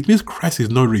 it means Christ is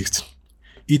not raised.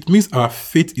 It means our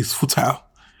faith is futile.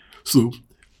 So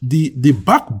the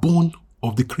backbone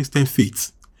of the Christian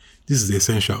faith, this is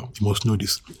essential. You must know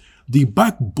this. The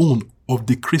backbone of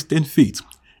the Christian faith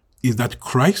is that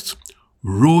Christ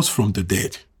rose from the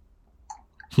dead.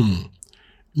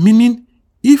 Meaning,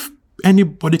 if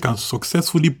anybody can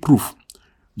successfully prove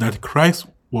that Christ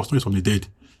was raised from the dead,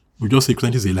 we just say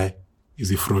Christianity is a lie,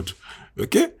 is a fraud.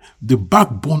 Okay? The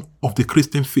backbone of the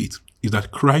Christian faith is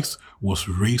that Christ was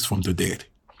raised from the dead.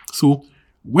 So,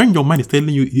 when your mind is telling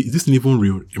you, is this even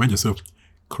real? Remind yourself,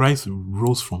 Christ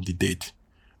rose from the dead.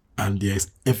 And there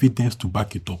is evidence to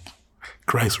back it up.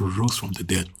 Christ rose from the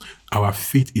dead. Our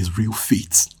faith is real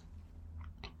faith.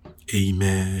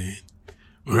 Amen.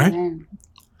 All right? Amen.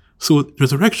 So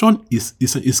resurrection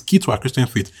is key to our Christian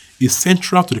faith. It's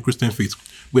central to the Christian faith.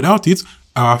 Without it,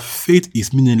 our faith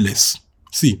is meaningless.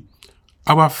 See,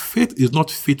 our faith is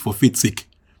not faith for faith's sake.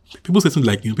 People say things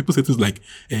like,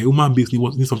 human beings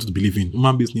need something to believe in.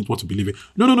 Human beings need what to believe in.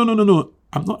 No.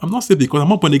 I'm not saved because I'm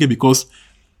not born again because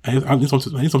I need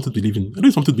something to believe in. I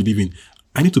need something to believe in.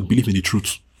 I need to believe in the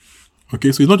truth.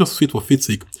 Okay, so it's not just faith for faith's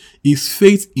sake. It's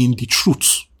faith in the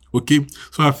truth. Okay,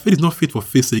 so our faith is not faith for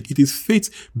faith's sake. It is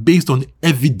faith based on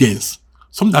evidence.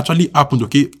 Something that actually happened.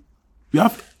 Okay, we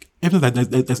have evidence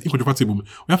that's incontrovertible. We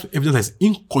have evidence that's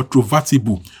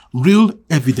incontrovertible, real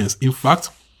evidence. In fact,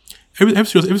 every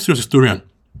serious historian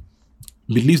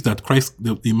believes that Christ,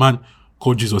 the man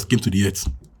called Jesus, came to the earth.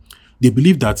 They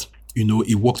believe that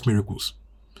he worked miracles.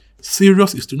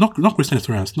 Serious history, not Christian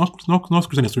historians, not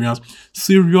Christian historians,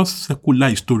 serious secular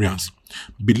historians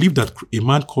believe that a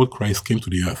man called Christ came to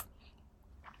the earth,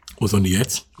 was on the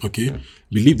earth. Okay,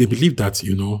 they believe that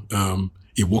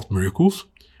he worked miracles.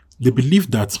 They believe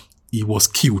that he was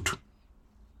killed.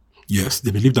 Yes,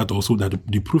 they believe that also, that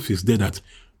the proof is there that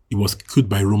he was killed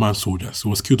by Roman soldiers. He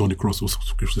was killed on the cross, was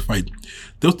crucified.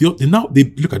 Now they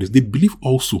look at this. They believe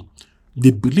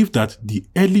that the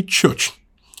early church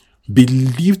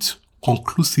believed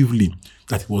conclusively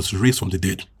that he was raised from the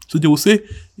dead. So they will say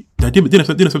that they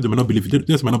might not believe it,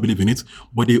 they might not believe in it,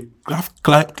 but they have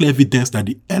clear evidence that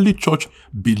the early church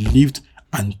believed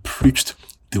and preached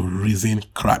the risen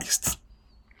Christ.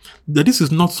 That this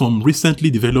is not some recently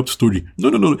developed story.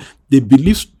 No. They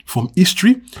believe from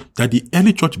history that the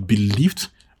early church believed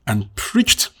and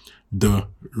preached the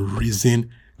risen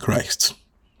Christ.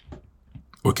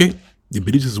 Okay? They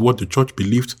believe this is what the church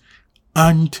believed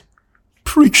and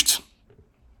preached.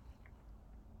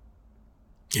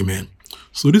 Amen.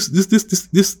 So this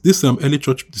early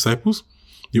church disciples,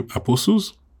 the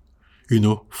apostles,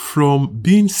 from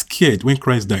being scared when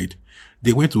Christ died,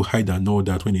 they went to hide and all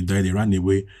that. When he died, they ran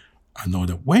away and all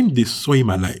that. When they saw him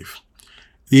alive,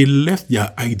 they left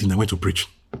their hiding and went to preach.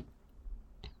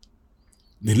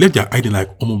 They left their hiding like,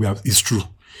 it's true.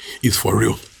 It's for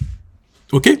real.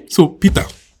 Okay? So Peter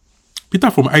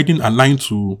from hiding and lying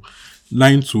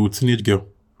to teenage girl,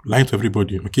 lying to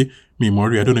everybody. Okay? Me,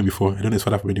 Maury, I don't know him before. I don't know his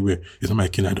father from anywhere. He's not my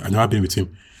kin. I never been with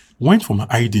him. Went from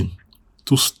hiding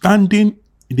to standing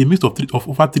in the midst of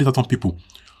over 3,000 people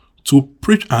to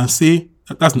preach and say,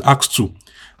 that's in Acts 2,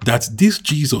 that this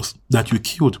Jesus that you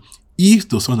killed is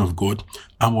the Son of God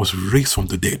and was raised from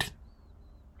the dead.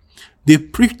 They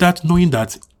preached that knowing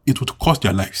that it would cost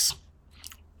their lives.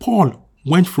 Paul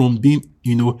went from being,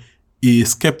 a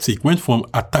skeptic, went from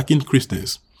attacking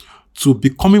Christians to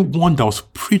becoming one that was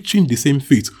preaching the same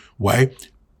faith. Why?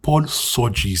 Paul saw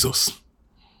Jesus.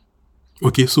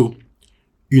 Okay, so,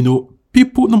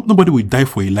 nobody will die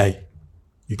for a lie.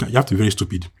 You have to be very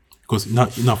stupid. Because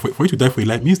now for you to die for a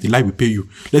lie means the lie will pay you.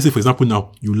 Let's say, for example,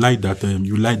 now you lied that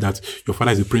your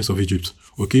father is the prince of Egypt.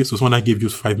 Okay, so someone gave you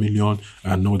 5 million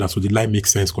and all that. So the lie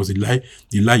makes sense because the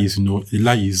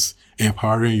lie is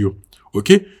empowering you.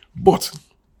 Okay, but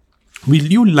will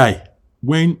you lie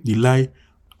when the lie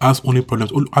has only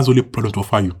problems to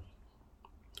offer you?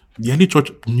 The early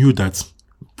church knew that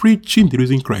preaching the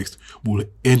risen Christ will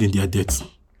end in their death,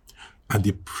 and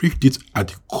they preached it at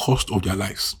the cost of their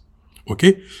lives.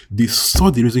 Okay, they saw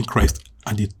the risen Christ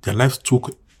and their lives took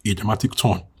a dramatic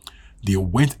turn. They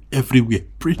went everywhere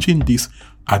preaching this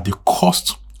at the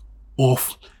cost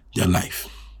of their life.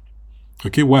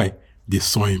 Okay, why? They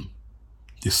saw him.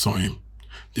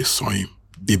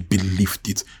 They believed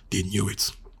it. They knew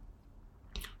it.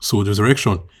 So the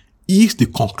resurrection is the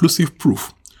conclusive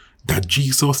proof that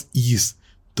Jesus is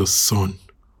the Son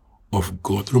of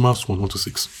God. Romans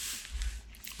 1:1-6.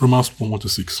 Romans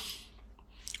 1:1-6.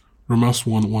 Romans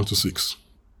 1:1-6.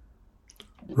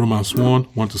 Romans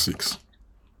 1:1-6.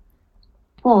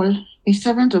 Paul, a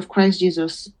servant of Christ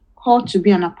Jesus, called to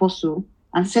be an apostle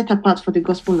and set apart for the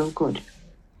gospel of God.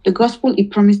 The gospel he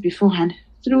promised beforehand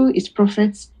through his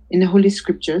prophets in the Holy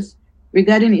Scriptures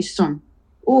regarding his Son,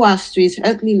 who as to his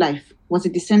earthly life was a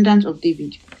descendant of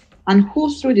David, and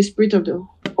who through the Spirit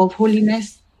of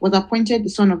holiness was appointed the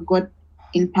Son of God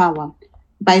in power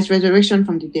by his resurrection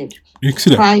from the dead. You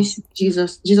see that? Christ,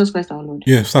 Jesus Christ our Lord.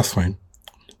 Yes, that's fine.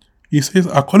 He says,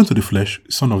 according to the flesh,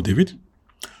 Son of David,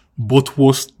 but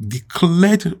was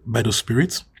declared by the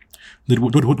Spirit.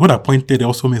 What appointed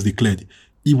also means declared.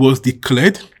 He was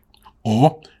declared,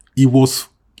 or he was,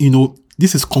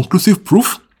 this is conclusive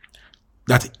proof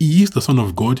that he is the Son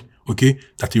of God, okay,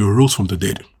 that he rose from the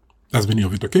dead. That's the meaning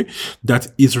of it, okay? That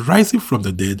his rising from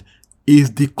the dead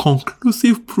is the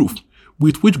conclusive proof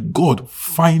with which God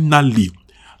finally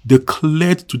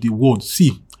declared to the world.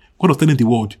 See, God was telling the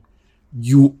world,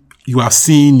 you are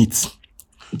seeing it.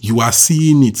 You are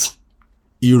seeing it.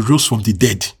 He rose from the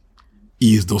dead.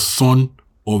 He is the Son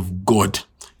of God.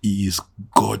 He is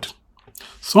God.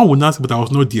 Someone would ask, but I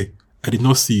was not there. I did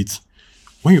not see it.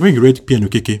 When you read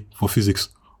PNOKK for physics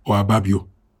or Ababio,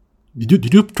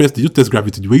 did you test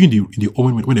gravity? Were you in the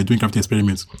when they're doing gravity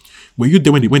experiments? Were you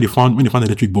there when they found the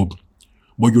electric bulb?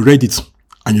 but you read it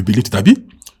and you believed it, Abi?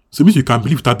 So it means you can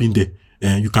believe without being there.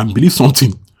 You can believe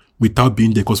something without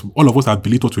being there, because all of us have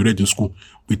believed what we read in school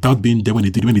without being there when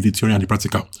they did theory and the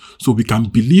practical. So we can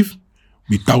believe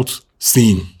without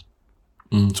seeing.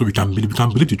 So we can believe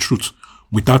the truth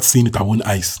without seeing it with our own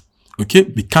eyes. Okay,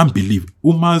 we can't believe.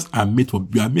 Humans are made to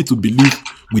believe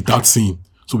without seeing.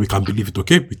 So we can believe it.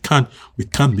 Okay, we can't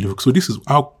believe it. So this is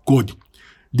how God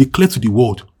declared to the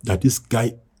world that this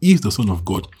guy is the Son of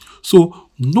God. So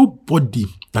nobody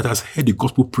that has heard the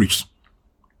gospel preached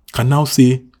can now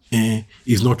say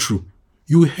it's not true.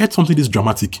 You heard something this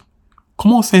dramatic.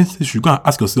 Common sense, you should go and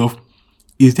ask yourself,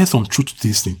 is there some truth to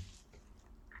this thing?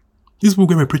 This book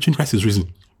where we're preaching Christ is risen.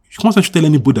 You can't tell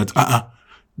anybody that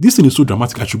this thing is so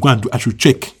dramatic, I should go and I should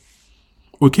check.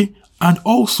 Okay? And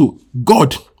also,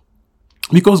 God,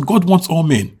 because God wants all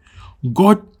men,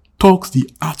 God talks the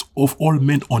heart of all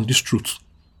men on this truth.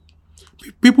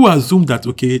 People assume that,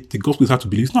 okay, the gospel is hard to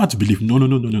believe. It's not hard to believe. No.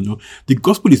 The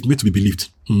gospel is made to be believed.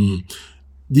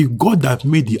 The God that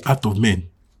made the heart of men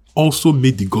also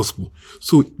made the gospel.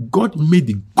 So God made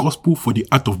the gospel for the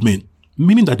heart of men,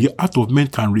 meaning that the heart of men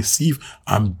can receive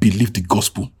and believe the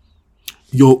gospel.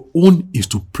 Your own is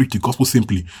to preach the gospel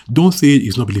simply. Don't say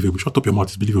it's not believable. Shut up your mouth.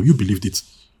 It's believable. You believed it.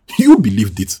 You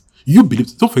believed it. You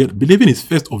believed it. Don't forget, believing is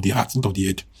first of the heart, not of the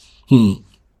head.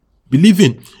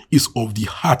 Believing is of the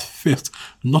heart first,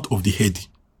 not of the head.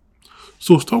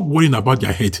 So stop worrying about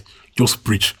your head. Just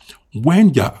preach.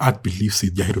 When your heart believes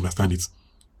it, your head will understand it.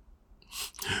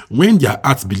 When your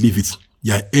heart believes it,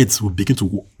 your heads will begin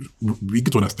to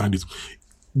understand it.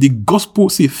 The gospel,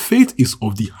 say, faith is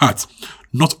of the heart,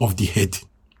 not of the head.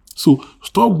 So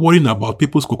stop worrying about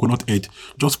people's coconut head.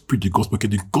 Just preach the gospel. Okay,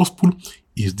 the gospel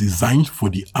is designed for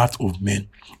the heart of men.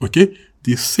 Okay,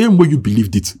 the same way you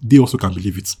believed it, they also can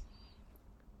believe it.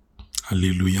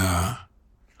 Hallelujah.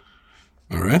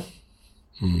 All right.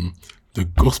 The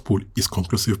gospel is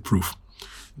conclusive proof.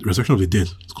 The resurrection of the dead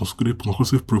is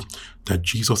conclusive proof that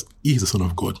Jesus is the Son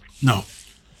of God. Now,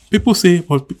 people say,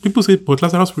 but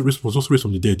Lazarus was also raised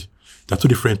from the dead. There are two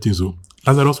different things, though.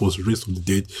 Lazarus was raised from the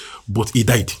dead, but he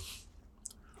died.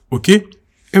 Okay?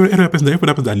 Every other person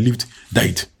that lived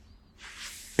died.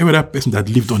 Every other person that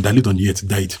lived on the earth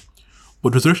died.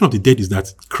 But the resurrection of the dead is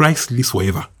that Christ lives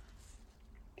forever.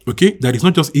 Okay? That is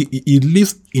not just, he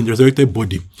lives in the resurrected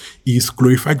body. His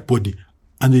glorified body.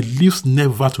 And he lives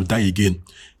never to die again.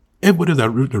 Everybody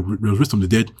that was raised from the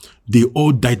dead, they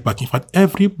all died back. In fact,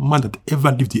 every man that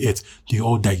ever lived the earth, they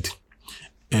all died.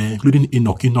 Including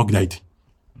Enoch. Enoch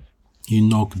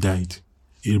died.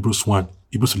 Hebrews 1.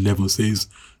 Hebrews 11 says,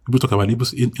 people talk about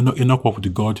Enoch walked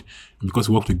with God, and because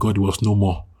he walked with God, he was no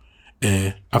more.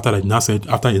 After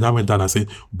he now went down and said,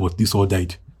 but this all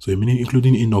died. So meaning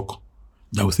including Enoch,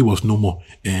 that we say was no more.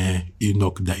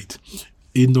 Enoch died.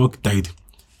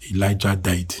 Elijah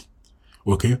died.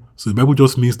 Okay, so the Bible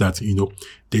just means that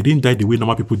they didn't die the way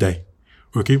normal people die.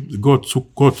 Okay, God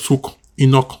took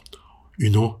Enoch.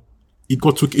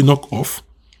 God took Enoch off.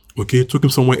 Okay, took him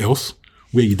somewhere else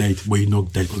where he died, where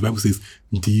Enoch died. Because the Bible says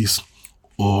these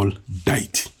all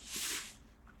died.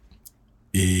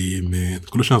 Amen.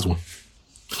 Colossians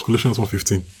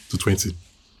 1:15 to 20.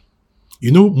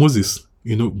 Moses.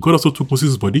 God also took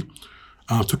Moses' body.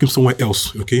 Took him somewhere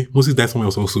else. Okay, Moses died somewhere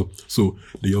else also. So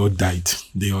they all died.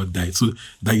 So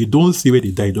that you don't see where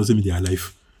they died doesn't mean they are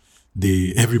alive.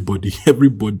 Everybody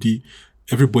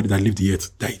that lived the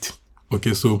earth died.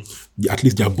 Okay, so at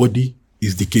least their body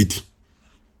is decayed.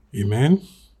 Amen.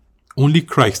 Only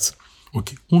Christ.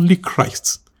 Okay, only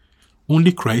Christ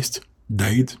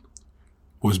died,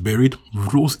 was buried,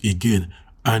 rose again,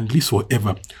 and lives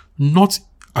forever. Not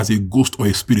as a ghost or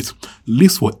a spirit,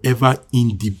 lives forever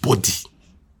in the body.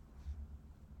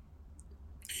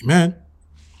 Amen.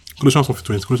 Colossians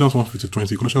 1:20, Colossians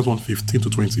 1:15 Colossians 1:15 to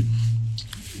 20.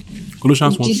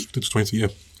 Colossians 1:15 to 20,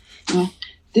 yeah.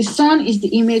 The Son is the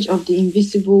image of the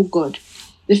invisible God,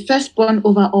 the firstborn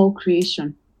over all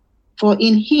creation. For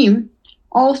in him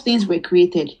all things were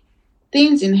created,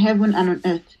 things in heaven and on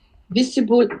earth,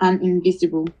 visible and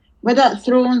invisible, whether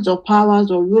thrones or powers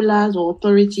or rulers or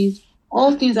authorities,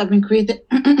 all things have been created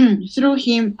through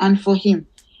him and for him.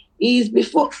 He is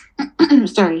before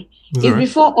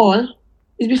before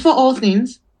all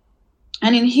things,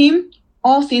 and in him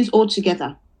all things hold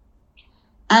together.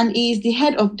 And he is the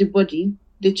head of the body,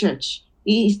 the church.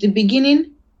 He is the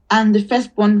beginning and the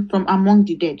firstborn from among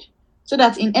the dead, so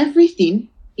that in everything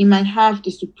he might have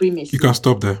the supremacy. You can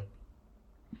stop there.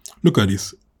 Look at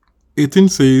this. 18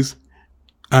 says,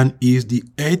 and he is the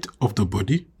head of the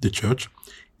body, the church.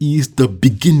 He is the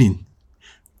beginning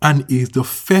and is the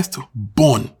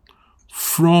firstborn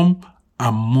from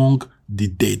among the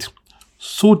dead,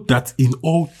 so that in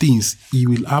all things he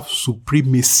will have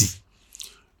supremacy.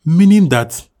 Meaning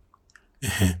that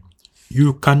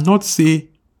you cannot say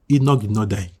Enoch did not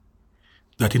die,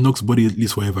 that Enoch's body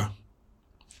lives forever.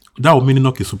 That would mean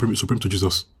Enoch is supreme to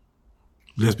Jesus.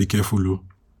 Let's be careful, though.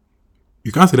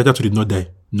 You can't say that did not die.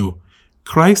 No.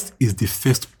 Christ is the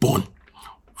firstborn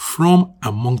from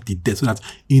among the dead, so that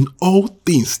in all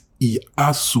things he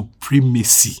has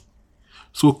supremacy.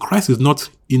 So Christ is not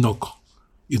Enoch.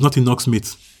 He's not Enoch's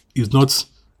mate. He's not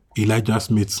Elijah's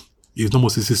mate. He's not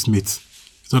Moses' mate.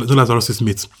 He's not Lazarus'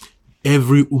 mate.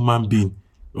 Every human being,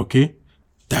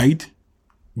 died,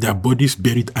 their bodies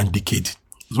buried and decayed.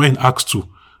 That's why in Acts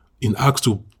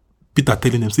 2, Peter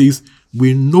telling them, says,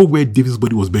 we know where David's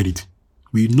body was buried.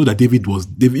 We know that David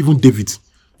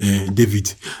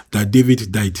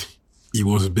died. He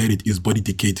was buried, his body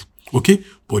decayed. Okay?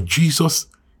 But Jesus,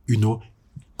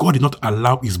 God did not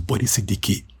allow his body to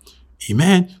decay.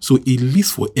 Amen? So he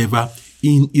lives forever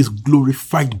in his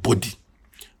glorified body.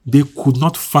 They could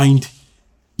not find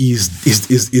his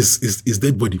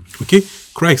dead body. Okay?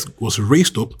 Christ was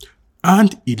raised up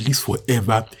and he lives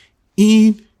forever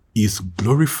in his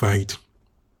glorified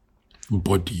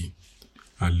body.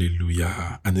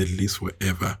 Hallelujah. And it lives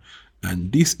forever.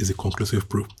 And this is a conclusive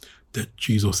proof that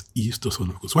Jesus is the Son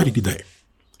of God. So why did he die?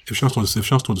 Ephesians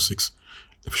 2:6.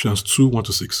 Ephesians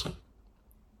 2:1-6.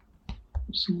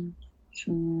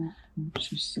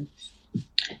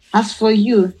 As for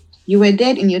you, you were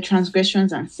dead in your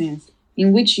transgressions and sins,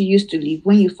 in which you used to live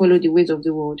when you followed the ways of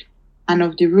the world and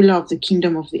of the ruler of the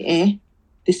kingdom of the air,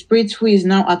 the spirit who is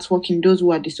now at work in those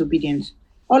who are disobedient.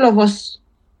 All of us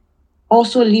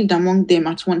also lived among them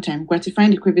at one time,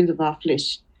 gratifying the cravings of our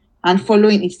flesh and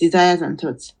following its desires and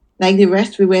thoughts. Like the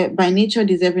rest, we were by nature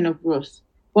deserving of wrath.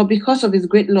 But because of his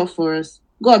great love for us,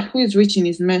 God, who is rich in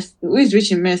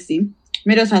mercy,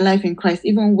 made us alive in Christ,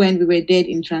 even when we were dead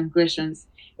in transgressions.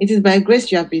 It is by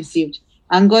grace you have been saved.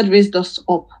 And God raised us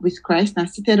up with Christ and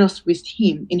seated us with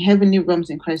him in heavenly realms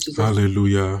in Christ Jesus.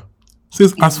 Hallelujah. It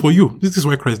says, as for you, this is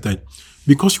why Christ died.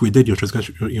 Because you were dead in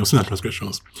your sin and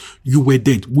transgressions. You were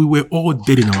dead. We were all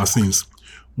dead in our sins.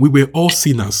 We were all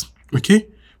sinners. Okay?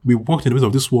 We walked in the ways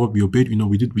of this world. We obeyed.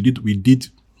 We did.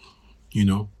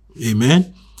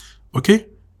 Amen. Okay?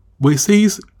 But it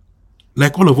says,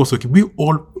 like all of us, okay, we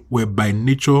all were by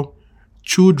nature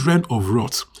children of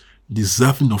wrath,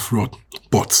 deserving of wrath.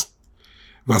 But,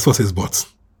 verse 4 says, but,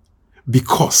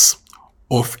 because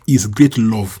of his great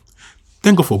love.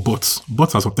 Thank God for buts.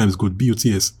 Buts are sometimes good.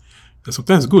 B-U-T-S. They're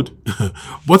sometimes good.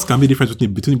 Buts can be different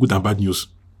between good and bad news.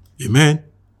 Amen.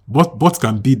 Buts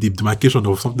can be the demarcation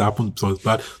of something that happened, something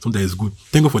bad, something that is good.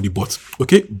 Thank God for the buts.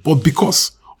 Okay? But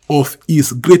because of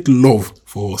his great love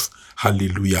for us.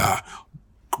 Hallelujah.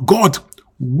 God,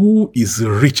 who is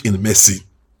rich in mercy,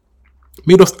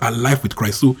 made us alive with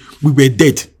Christ. So we were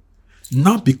dead.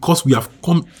 Now because we have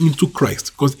come into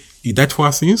Christ, because he died for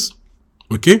our sins,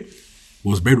 okay,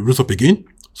 was buried, rose up again.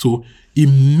 So he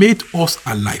made us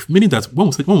alive. Meaning that when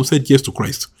we said yes to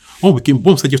Christ, when we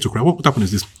said yes to Christ, what happened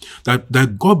is this,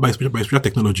 that God by spiritual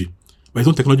technology, by his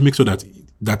own technology, makes sure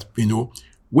that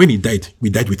when he died, we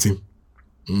died with him.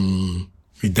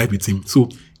 We died with him. So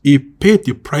he paid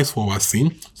the price for our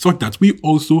sin, so that we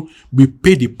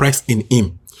pay the price in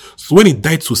him. So when he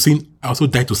died to sin, I also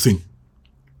died to sin.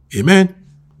 Amen.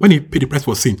 When he paid the price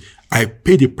for sin, I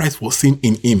paid the price for sin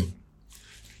in him.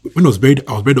 When I was buried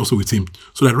also with him.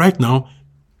 So that right now,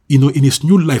 in his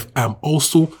new life, I am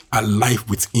also alive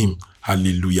with him.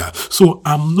 Hallelujah. So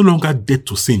I'm no longer dead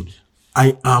to sin.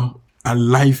 I am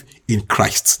alive in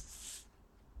Christ.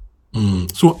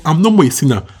 So I'm no more a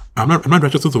sinner. I'm not the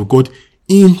righteousness of God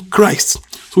in Christ.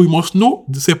 So you must know,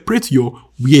 separate your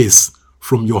ways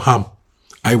from your harm.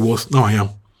 I was, now I am.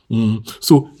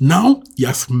 So now he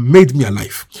has made me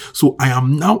alive. So I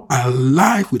am now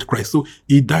alive with Christ. So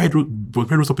he died, but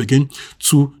rose up again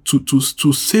to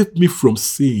save me from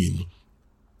sin.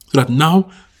 So that now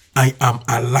I am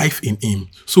alive in him.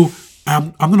 So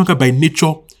I'm no longer by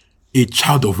nature a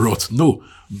child of wrath. No,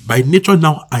 by nature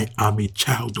now I am a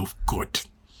child of God.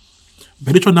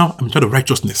 By nature now I'm a child of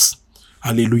righteousness.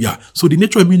 Hallelujah. So the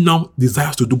nature in me now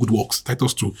desires to do good works.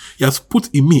 Titus 2. He has put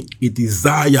in me a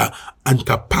desire and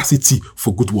capacity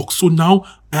for good works. So now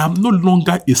I am no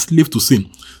longer a slave to sin.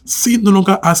 Sin no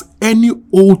longer has any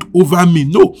hold over me.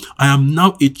 No, I am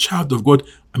now a child of God.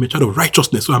 I'm a child of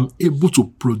righteousness. So I'm able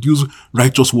to produce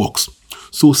righteous works.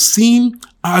 So sin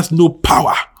has no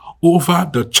power over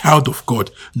the child of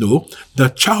God. No, the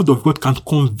child of God can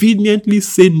conveniently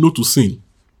say no to sin.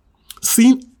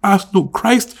 Sin has no,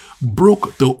 Christ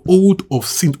broke the hold of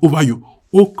sin over you.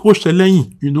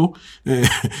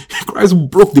 Christ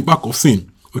broke the back of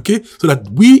sin. Okay? So that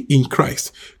we in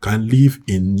Christ can live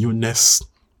in newness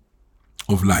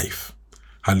of life.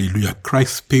 Hallelujah.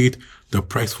 Christ paid the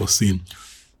price for sin.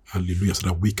 Hallelujah. So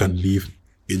that we can live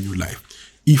a new life.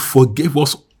 He forgave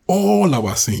us all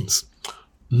our sins,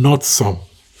 not some.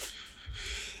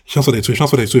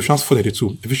 Ephesians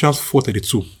 4:32. Ephesians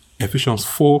 4:32. Ephesians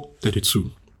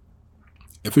 4:32.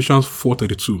 Ephesians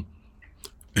 4:32.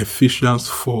 Ephesians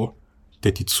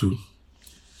 4:32.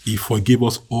 He forgave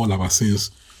us all our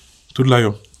sins. To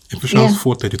Lion. Ephesians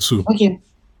 4:32. Okay.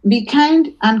 Be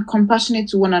kind and compassionate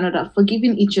to one another,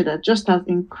 forgiving each other, just as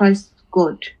in Christ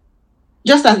God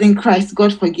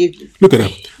forgave you. Look at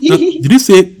that. Now, did he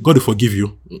say God will forgive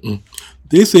you?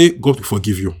 Did he say God will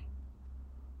forgive you?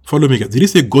 Follow me, guys. Did he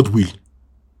say God will?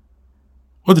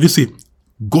 What did he say?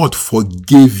 God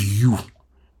forgave you.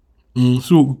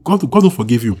 So God don't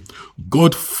forgive you.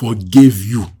 God forgave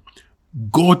you.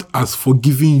 God has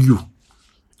forgiven you.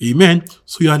 Amen.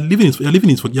 So you're living in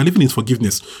His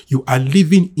forgiveness. You are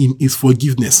living in His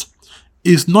forgiveness.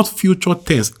 It's not future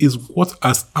tense. It's what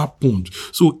has happened.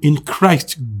 So in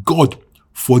Christ, God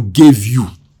forgave you.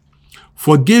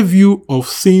 Forgave you of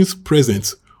sins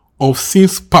present, of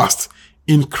sins past.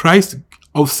 In Christ,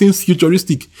 of sins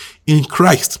futuristic. In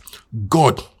Christ,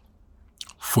 God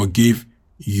forgave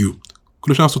you.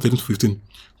 Colossians 2:13-15.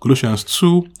 Colossians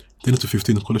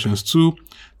 2:13-15. Colossians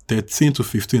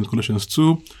 2:13-15. Colossians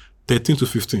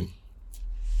 2:13-15.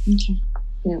 Okay.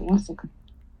 Yeah, 1 second.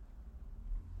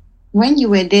 When you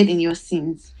were dead in your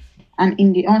sins and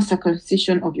in the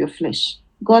uncircumcision of your flesh,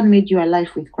 God made you alive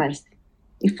with Christ.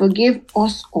 He forgave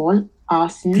us all our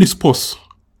sins. Please pause.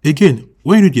 Again,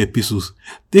 when you read the epistles,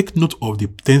 take note of the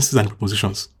tenses and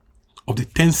prepositions. Of the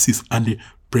tenses and the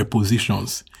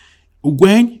prepositions.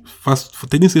 When, verse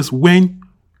 13 says, when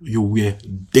you were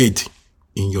dead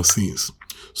in your sins.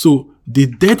 So, the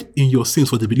dead in your sins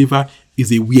for the believer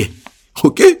is a where.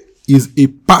 Okay? Is a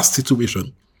past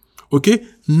situation. Okay?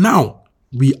 Now,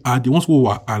 we are the ones who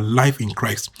are alive in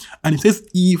Christ. And it says,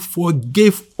 He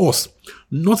forgave us.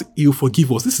 Not He will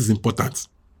forgive us. This is important.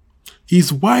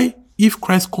 Is why, if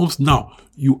Christ comes now,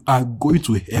 you are going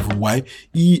to heaven. Why?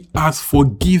 He has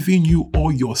forgiven you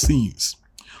all your sins.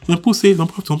 Some people say, some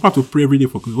people have to pray every day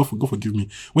for God forgive me.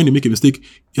 When they make a mistake,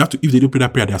 you have to, if they don't pray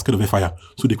that prayer, they are scared of a fire.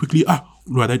 So they quickly,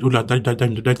 Lord, they don't want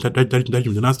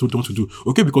to do.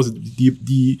 Okay, because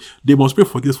they must pray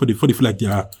forgiveness before they feel like they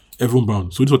are heaven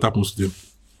bound. So this is what happens to them.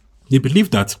 They believe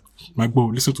that, my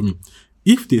boy, listen to me.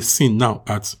 If they sin now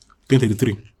at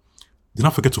 10:33, they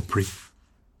don't forget to pray.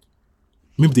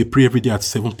 Maybe they pray every day at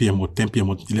 7 p.m. or 10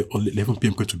 p.m. or 11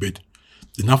 p.m. going to bed.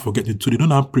 They now forget. So they don't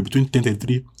now pray between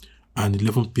 10:33 and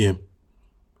 11 p.m.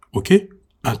 Okay?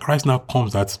 And Christ now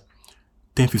comes at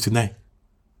 10:59.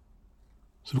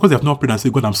 So because they have not prayed and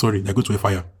said, God, I'm sorry, they're going to a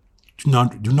fire. Do you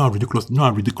know how ridiculous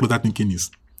that thinking is?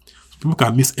 So people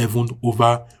can miss heaven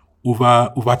over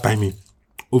timing,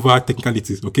 over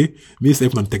technicalities, okay? Miss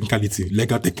heaven on technicality,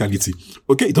 legal technicality.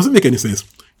 Okay? It doesn't make any sense.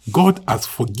 God has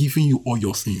forgiven you all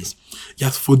your sins. He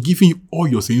has forgiven you all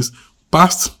your sins,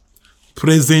 past,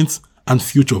 present, and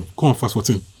future. Go on, verse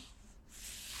 14.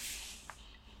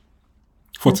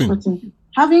 14.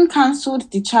 Having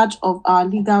cancelled the charge of our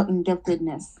legal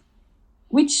indebtedness,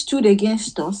 which stood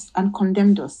against us and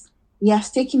condemned us, He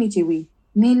has taken it away,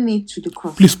 nailing it to the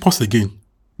cross. Please pause again.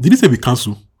 Did He say we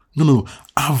cancel? No.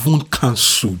 Haven't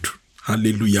cancelled.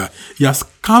 Hallelujah. He has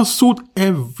cancelled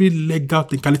every legal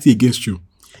technicality against you.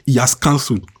 He has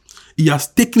cancelled. He has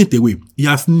taken it away. He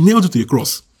has nailed it to the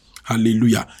cross.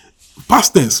 Hallelujah.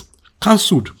 Past tense,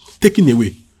 cancelled, taken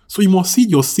away. So you must see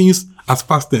your sins as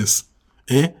past tense.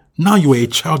 Now you are a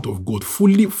child of God,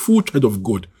 full child of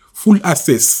God, full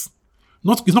access.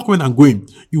 It's not coming and going.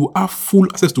 You have full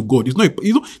access to God. It's not.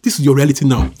 This is your reality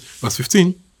now. Verse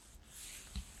 15.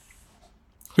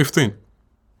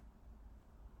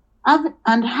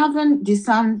 And having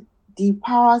disarmed the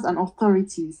powers and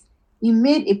authorities, He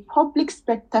made a public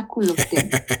spectacle of them,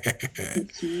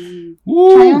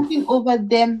 triumphing over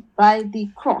them by the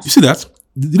cross. You see that?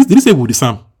 Did He say with the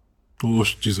psalm? Oh,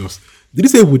 Jesus. Did He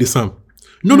say with the psalm?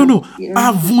 No.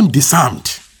 Haven't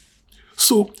disarmed.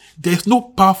 So there's no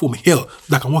power from hell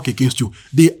that can work against you.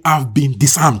 They have been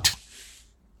disarmed.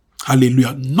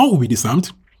 Hallelujah. Not will be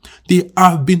disarmed. They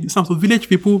have been disarmed. So village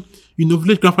people,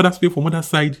 village grandfathers pray from mother's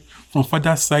side, from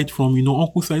father's side, from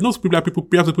uncle's side. Those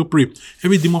people pray.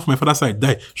 Every demon from my father's side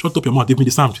die. Shut up your mouth. They've been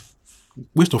disarmed.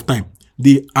 Waste of time.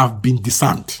 They have been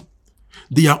disarmed.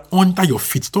 They are under your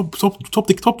feet. Stop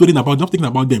thinking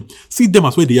about them. See them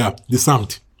as where they are,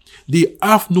 disarmed. They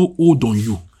have no hold on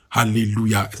you.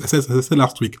 Hallelujah. As I said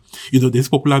last week, there's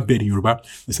popular bird in Yoruba.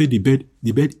 They say the bird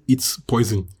eats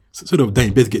poison. So instead of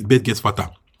dying, bird gets fatter.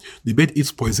 The bird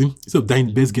eats poison. Instead of dying,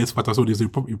 the bird gets fatter. So there's a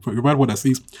remember what that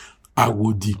says,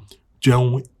 Awodi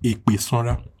jẹun èpè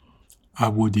sanra.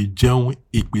 Awodi jẹun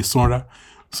èpè sanra.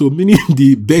 So meaning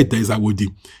the bird that is Awodi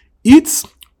eats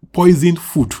poisoned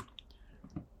food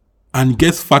and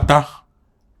gets fatter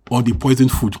on the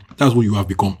poisoned food. That's what you have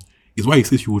become. It's why he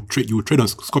says you will tread on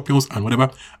scorpions and whatever,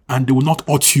 and they will not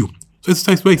hurt you. So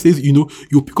that's why he says, you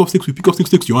pick up snakes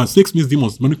to your hands. Snakes means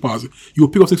demons, demonic powers. You will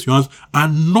pick up snakes to your hands,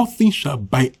 and nothing shall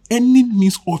by any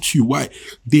means hurt you. Why?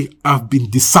 They have been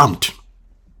disarmed.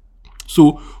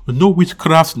 So no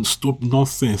witchcraft and stop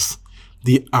nonsense.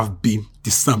 They have been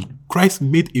disarmed. Christ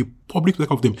made a public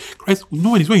record of them. Christ, when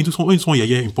someone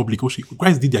yaya in public,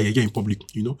 Christ did their yaya in public,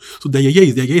 So their yaya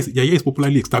is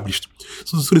popularly established.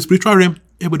 So the spiritual realm,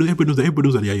 everybody knows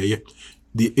that they are yaya.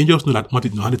 The angels know that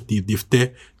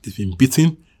they've been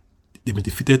beaten, they've been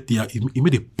defeated. He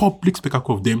made a public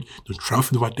spectacle of them to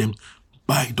triumph over them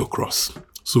by the cross.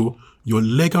 So your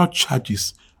legal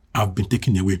charges have been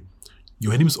taken away.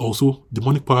 Your enemies also,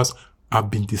 demonic powers, have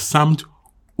been disarmed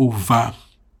over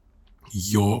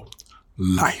your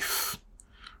life.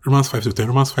 Romans 5:10,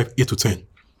 Romans 5:8-10.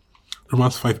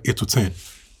 Romans 5:8-10.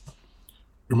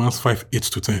 Romans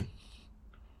 5:8-10.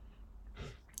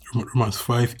 Romans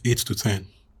 5:8-10.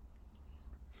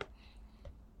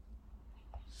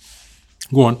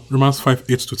 Go on. Romans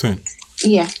 5:8-10.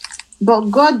 Yeah.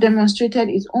 But God demonstrated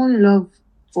his own love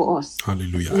for us.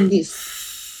 Hallelujah. In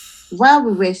this. While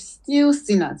we were still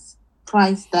sinners,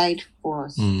 Christ died for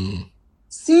us.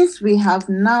 Since we have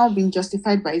now been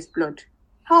justified by his blood,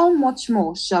 how much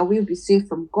more shall we be saved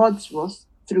from God's wrath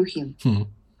through him?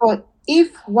 For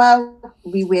if while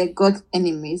we were God's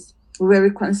enemies, we were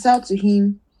reconciled to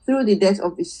him through the death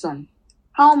of his son,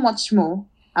 how much more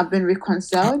have been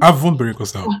reconciled? Haven't been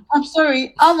reconciled. I'm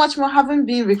sorry. How much more haven't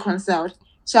been reconciled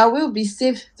shall we be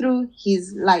saved through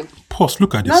his life? Pause.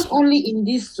 Look at this. Not only in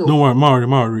this soul. Don't worry,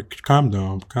 Mary, calm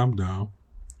down.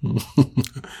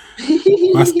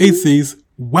 Verse 8 says,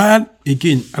 while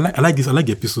again, I like this. I like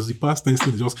the epistles. The past tense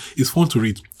is fun to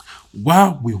read.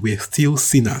 While we were still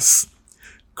sinners,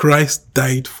 Christ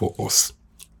died for us.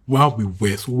 While we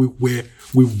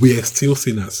were still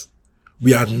sinners.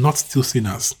 We are not still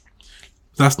sinners.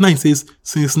 Verse 9 says,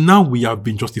 since now we have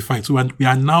been justified. So we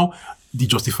are now the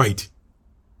justified.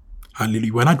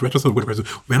 Hallelujah. We are not the righteous of God.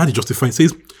 We are not the justified. It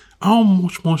says, how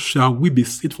much more shall we be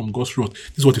saved from God's wrath?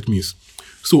 This is what it means.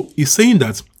 So he's saying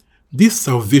that this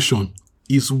salvation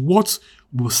is what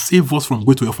will save us from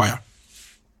going to hellfire.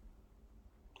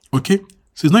 Okay?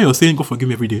 So it's not you're saying God forgive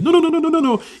me every day.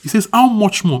 No. He says, how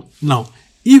much more? Now,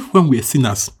 if when we are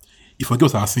sinners, he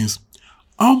forgives our sins,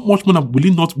 how much more would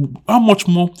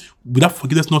that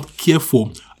forgiveness not care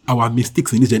for our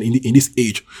mistakes in this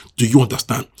age? Do you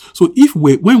understand? So if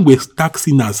when we're stark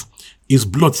sinners, his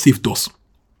blood saved us.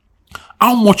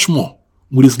 How much more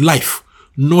will his life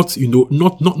not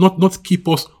keep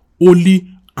us holy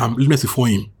and blameless before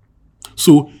him?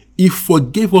 So he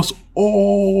forgave us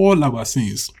all our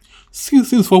sins.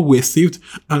 Since for we're saved,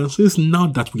 and since now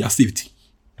that we are saved.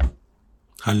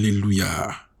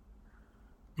 Hallelujah.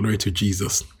 Glory to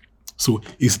Jesus. So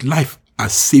his life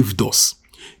has saved us.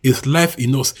 His life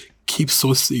in us keeps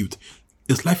us saved.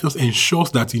 His life in us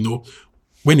ensures that,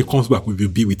 when he comes back, we will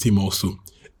be with him also.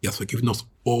 He has forgiven us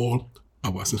all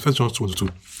our sins. 1 John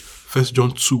 2:1-2. 1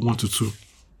 John 2:1-2.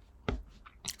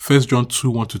 1 John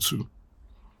 2:1-2.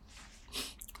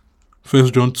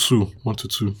 1 John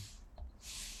 2:1-2.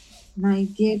 My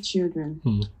dear children,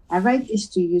 I write this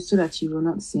to you so that you will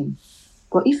not sin.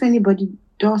 But if anybody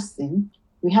does sin,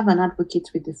 we have an advocate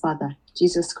with the Father,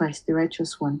 Jesus Christ, the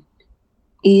righteous one.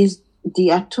 He is the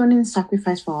atoning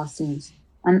sacrifice for our sins,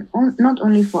 and not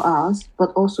only for ours,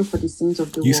 but also for the sins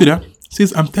of the world. You see that? It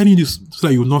says, I'm telling you so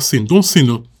that you will not sin. Don't sin,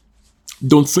 no.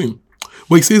 Don't sin.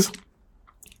 But he says,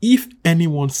 if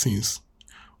anyone sins,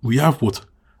 we have what?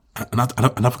 An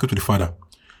advocate with the Father.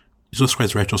 Jesus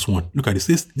Christ, the righteous one. Look at this.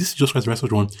 This Jesus Christ, the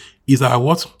righteous one, is our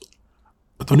what?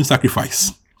 Atoning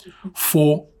sacrifice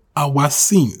for our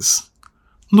sins.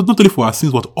 Not only for our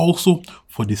sins, but also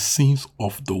for the sins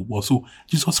of the world. So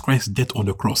Jesus Christ's death on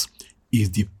the cross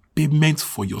is the payment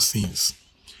for your sins.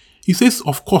 He says,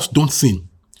 of course, don't sin.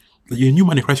 You're a new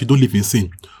man in Christ, you don't live in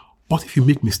sin. But if you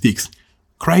make mistakes,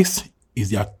 Christ is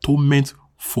the atonement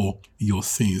for your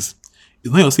sins.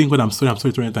 It's not you're saying, God, I'm sorry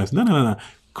 20 times. No.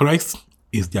 Christ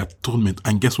is the atonement.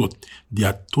 And guess what? The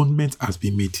atonement has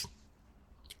been made.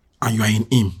 And you are in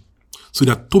him. So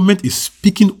the atonement is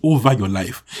speaking over your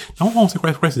life. Now, when I say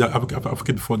Christ is the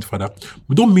advocate before the Father,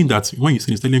 we don't mean that when you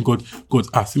sin, it's telling God,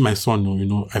 see my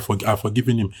son, I've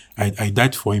forgiven him. I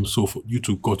died for him. So for you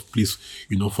to God, please,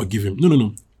 forgive him. No.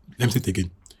 Let me say it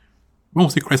again. when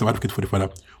we say Christ is our advocate for the Father,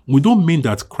 we don't mean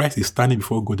that Christ is standing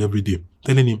before God every day,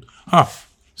 telling him,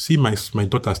 see my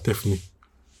daughter Stephanie,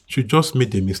 she just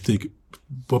made a mistake,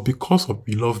 but because of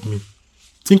you love me,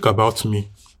 think about me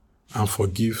and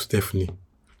forgive Stephanie.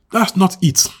 That's not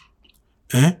it.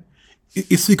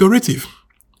 It's figurative.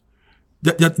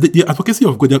 The advocacy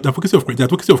of God, the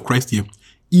advocacy of Christ here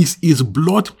is his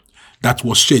blood that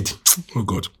was shed. Oh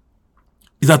God.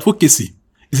 His advocacy,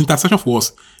 his intercession for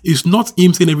us, is not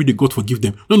him saying every day, God forgive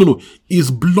them. No.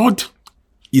 His blood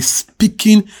is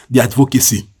speaking the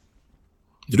advocacy.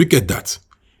 Did you get that?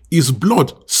 His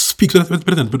blood speaks better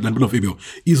than the blood of Abel.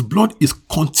 His blood is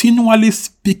continually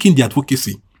speaking the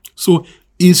advocacy. So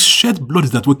his shed blood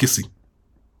is the advocacy.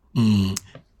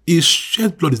 His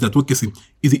shed blood is the advocacy.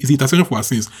 Is the intercession for our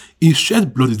sins. His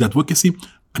shed blood is the advocacy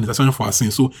and intercession for our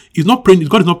sins. So he's not praying.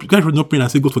 God is not praying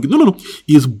and saying, God forgive. No.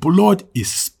 His blood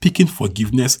is speaking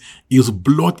forgiveness. His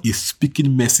blood is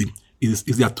speaking mercy. Is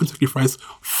the atoning sacrifice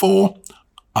for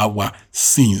our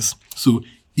sins. So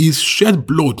his shed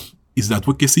blood is the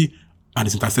advocacy and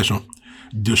his intercession.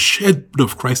 The shed blood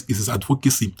of Christ is his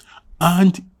advocacy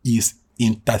and his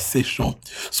intercession.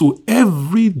 So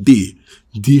every day,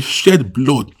 the shed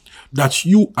blood that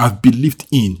you have believed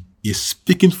in is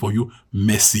speaking for you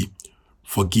mercy,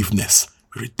 forgiveness,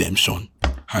 redemption.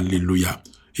 Hallelujah.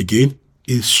 Again,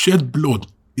 his shed blood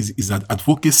is that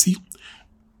advocacy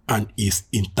and his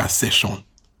intercession.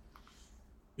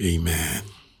 Amen.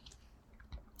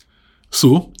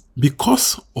 So,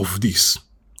 because of this,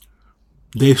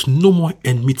 there is no more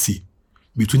enmity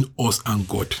between us and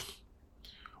God.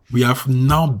 We have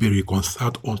now been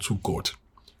reconciled unto God.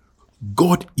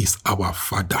 God is our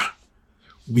Father.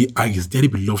 We are his dearly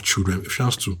beloved children.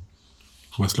 Ephesians 2,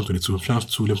 verse 22. Ephesians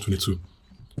 2, 11, 22.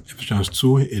 Ephesians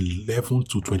 2, 11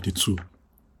 to 22.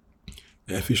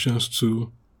 Ephesians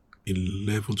 2,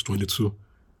 11 to 22.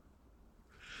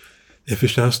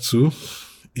 Ephesians 2,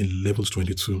 11 to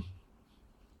 22.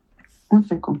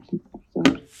 Once I complete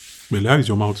that. Well, that is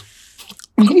your mouth.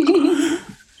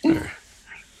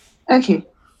 Okay.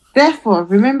 Therefore,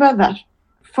 remember that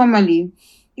formerly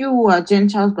you were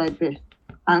Gentiles by birth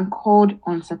and called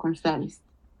uncircumcised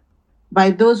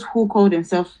by those who call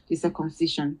themselves the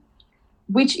circumcision,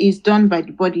 which is done by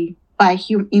the body by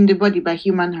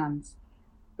human hands.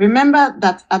 Remember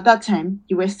that at that time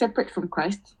you were separate from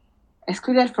Christ,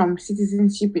 excluded from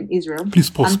citizenship in Israel. Please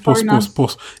pause.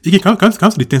 Again,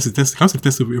 can see the tenses. Can see the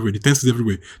tenses everywhere. The tenses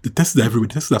everywhere. The tenses are everywhere.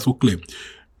 The tenses are so clear.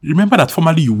 Remember that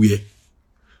formerly you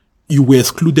were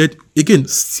excluded. Again,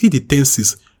 see the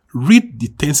tenses. Read the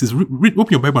tenses. Read,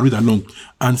 open your Bible and read along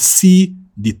and see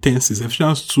the tenses.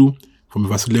 Ephesians 2 from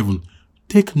verse 11.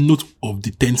 Take note of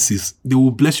the tenses. They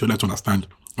will bless your life to understand.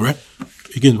 All right?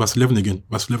 Again, verse 11 again.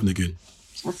 Verse 11 again.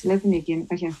 Verse 11 again.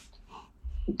 Okay.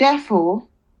 Therefore,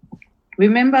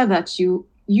 remember that you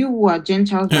were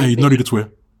Gentiles. Yeah, you not read it well.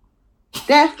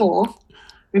 Therefore,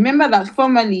 remember that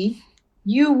formerly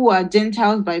you were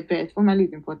Gentiles by birth. Formerly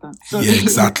is important. So, yeah,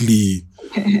 exactly.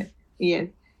 Yes.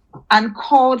 And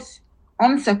called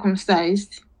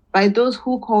uncircumcised by those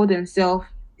who call themselves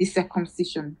the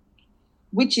circumcision,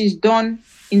 which is done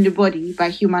in the body by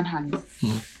human hands.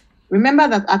 Remember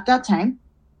that at that time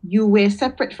you were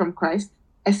separate from Christ,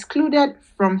 excluded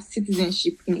from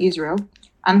citizenship in Israel,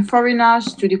 and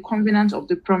foreigners to the covenant of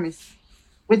the promise,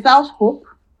 without hope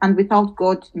and without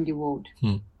God in the world.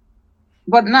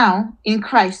 But now in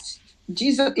Christ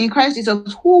Jesus,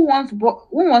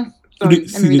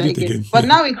 But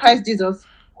now in Christ Jesus,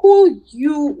 who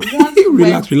you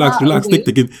once relax. Take it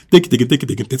again.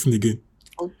 Testing again.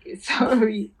 Okay,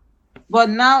 sorry. But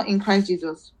now in Christ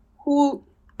Jesus, who?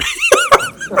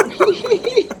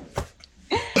 Okay.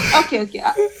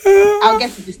 I'll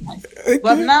get to this time. Okay.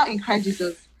 But now in Christ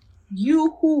Jesus,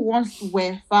 you who once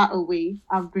were far away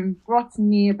have been brought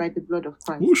near by the blood of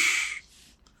Christ. Whoosh.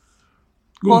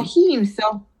 For he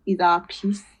himself is our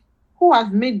peace, who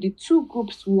has made the two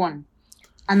groups one,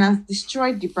 and has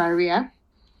destroyed the barrier,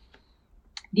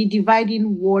 the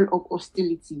dividing wall of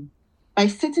hostility, by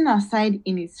setting aside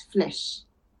in his flesh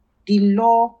the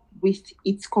law with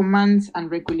its commands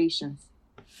and regulations.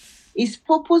 His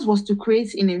purpose was to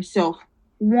create in himself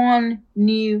one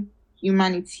new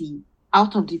humanity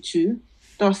out of the two,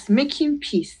 thus making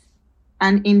peace,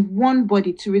 and in one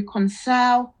body to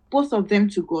reconcile both of them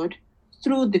to God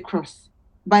through the cross,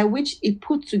 by which he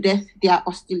put to death their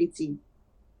hostility.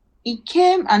 He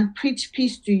came and preached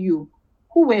peace to you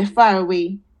who were far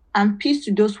away, and peace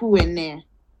to those who were near.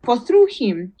 For through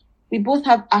him we both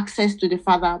have access to the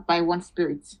Father by one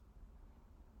Spirit.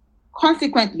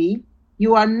 Consequently,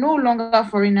 you are no longer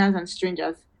foreigners and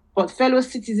strangers, but fellow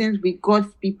citizens with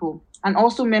God's people, and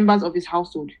also members of his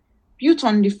household, built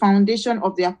on the foundation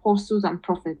of the apostles and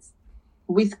prophets,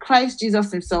 with Christ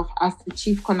Jesus himself as the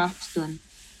chief cornerstone.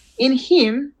 In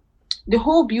him, the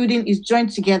whole building is joined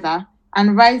together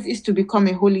and rises to become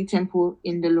a holy temple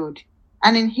in the Lord.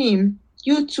 And in him,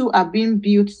 you two are being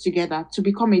built together to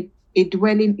become a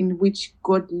dwelling in which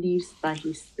God lives by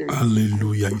his Spirit.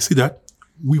 Hallelujah. You see that?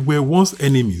 We were once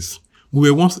enemies.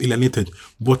 We were once alienated.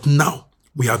 But now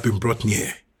we have been brought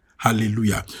near.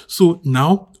 Hallelujah. So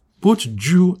now both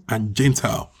Jew and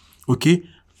Gentile, okay,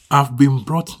 have been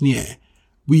brought near.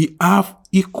 We have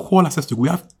equal access to God. We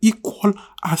have equal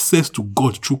access to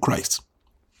God through Christ.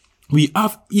 We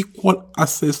have equal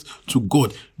access to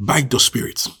God by the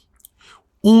Spirit.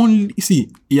 Only,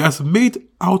 see, he has made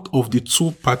out of the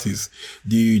two parties,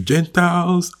 the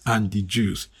Gentiles and the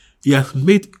Jews, he has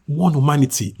made one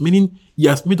humanity, meaning he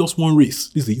has made us one race.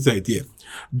 This is the idea.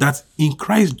 That in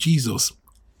Christ Jesus,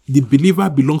 the believer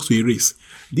belongs to a race.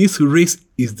 This race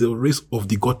is the race of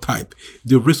the God type,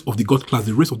 the race of the God class,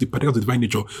 the race of the particular of the divine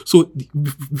nature. So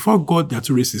before God, there are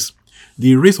two races.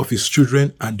 The race of his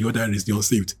children and the other race, the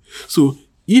unsaved. So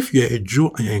if you're a Jew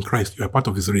and you're in Christ, you are part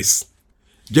of his race.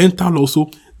 Gentile also,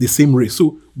 the same race.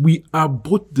 So we are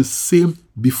both the same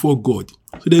before God.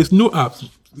 So there's no not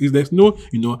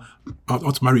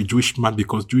to marry a Jewish man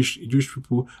because Jewish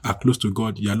people are close to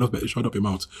God. You are loved by shut up your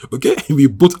mouth. Okay? We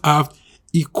both have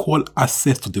equal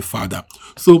access to the Father.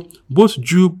 So both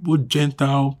Jew, both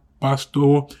Gentile,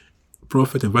 pastor,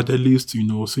 prophet, evangelist,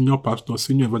 senior pastor,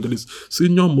 senior evangelist,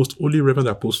 senior most holy reverend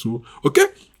apostle. Okay?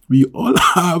 We all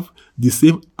have the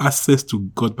same access to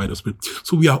God by the Spirit.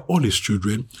 So we are all his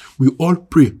children. We all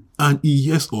pray and he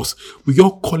hears us. We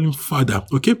all call him Father.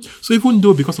 Okay? So even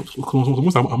though because of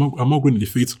most I'm not growing in the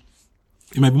faith,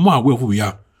 we might be more aware of who we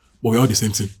are, but we are all the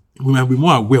same thing. We might be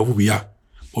more aware of who we are,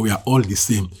 but we are all the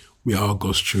same. We are all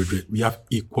God's children. We have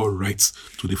equal rights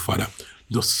to the Father.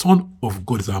 The Son of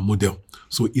God is our model.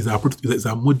 So he's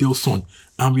our model son.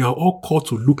 And we are all called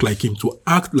to look like him, to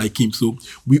act like him. So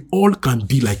we all can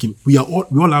be like him. We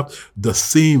all have the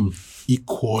same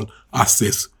equal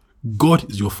access. God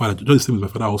is your Father. Just the same as my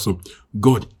Father also.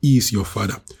 God is your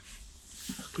Father.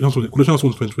 Colossians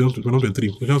 1,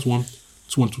 23. Colossians 1,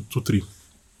 2, 2, 3.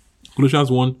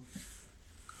 Colossians 1,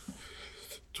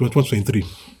 23.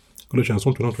 Colossians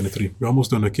 1, 23. We're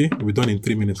almost done, okay? We'll be done in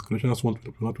 3 minutes. Colossians 1,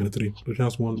 23.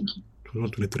 Colossians 1,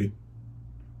 23.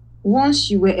 Once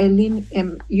you were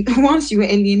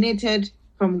alienated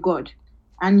from God,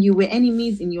 and you were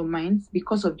enemies in your minds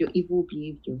because of your evil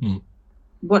behavior.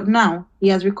 But now he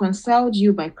has reconciled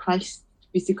you by Christ's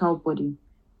physical body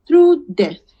through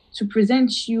death to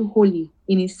present you holy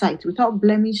in his sight, without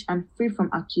blemish and free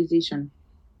from accusation.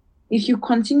 If you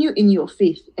continue in your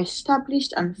faith,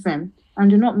 established and firm, and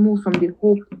do not move from the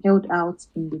hope held out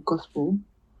in the gospel,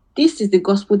 this is the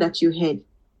gospel that you heard,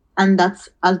 and that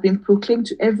has been proclaimed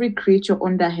to every creature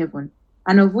under heaven,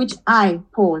 and of which I,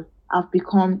 Paul, have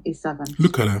become a servant.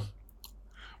 Look at that.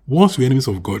 Once we were enemies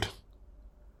of God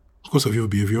because of your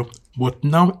behavior, but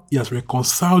now he has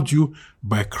reconciled you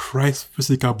by Christ's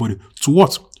physical body. To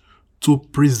what? To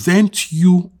present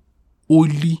you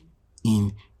holy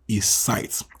in his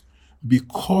sight.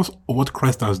 Because of what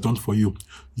Christ has done for you,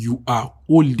 you are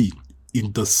holy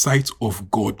in the sight of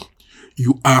God.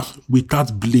 You are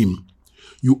without blame.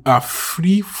 You are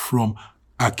free from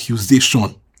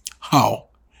accusation. How?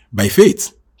 By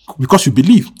faith. Because you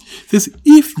believe. It says,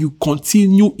 if you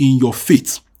continue in your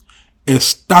faith,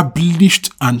 established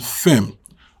and firm,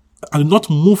 and not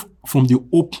move from the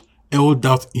hope held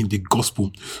out in the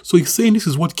gospel. So he's saying this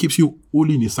is what keeps you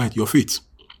holy in his sight, your faith.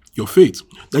 Your faith.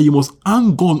 That you must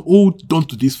hang on, hold on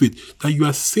to this faith. That you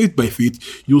are saved by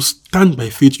faith. You stand by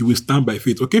faith. You will stand by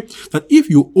faith. Okay? That if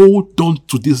you hold on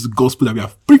to this gospel that we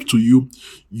have preached to you,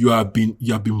 you have been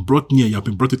brought near. You have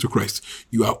been brought into Christ.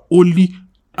 You are holy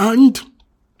and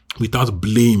without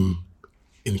blame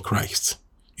in Christ.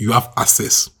 You have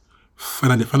access.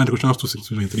 Finally, Colossians 2, 16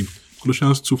 to 23.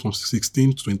 Colossians 2 from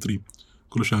 16 to 23.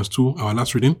 Colossians 2, our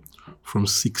last reading, from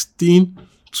 16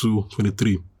 to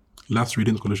 23. Last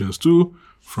reading, Colossians 2,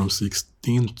 from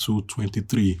 16 to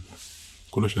 23.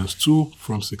 Colossians 2,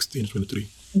 from 16 to 23.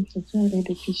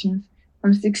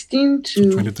 From 16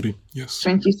 to 23, yes.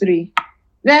 23.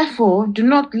 Therefore, do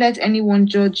not let anyone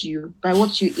judge you by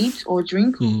what you eat or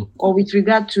drink, or with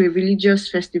regard to a religious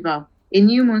festival, a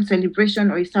new moon celebration,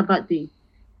 or a Sabbath day.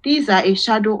 These are a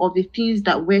shadow of the things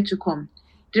that were to come.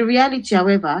 The reality,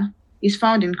 however, is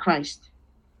found in Christ.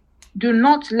 Do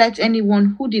not let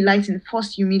anyone who delights in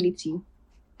false humility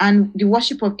and the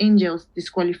worship of angels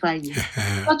disqualify you.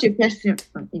 Such a person,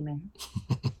 amen.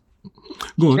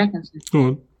 Go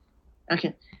on.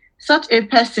 Okay. Such a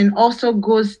person also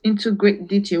goes into great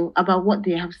detail about what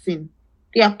they have seen.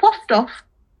 They are puffed off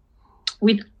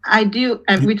with ideal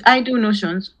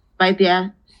notions by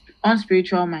their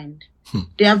unspiritual mind.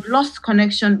 They have lost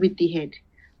connection with the head,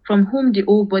 from whom the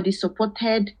whole body,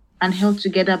 supported and held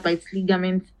together by its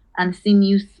ligaments and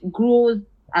sinews, grows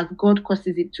as God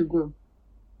causes it to grow.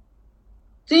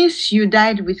 Since you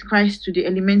died with Christ to the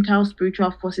elemental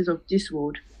spiritual forces of this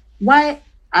world,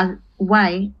 as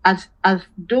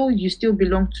though you still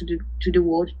belong to the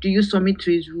world, do you submit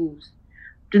to his rules?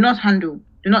 Do not handle,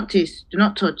 do not taste, do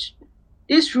not touch.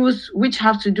 These rules, which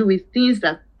have to do with things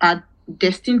that are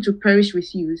destined to perish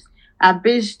with use, are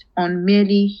based on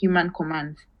merely human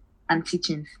commands and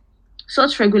teachings.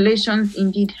 Such regulations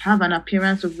indeed have an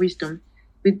appearance of wisdom,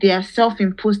 with their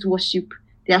self-imposed worship,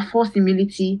 their forced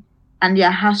humility, and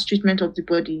their harsh treatment of the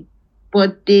body,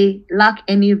 but they lack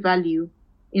any value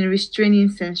in restraining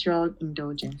sensual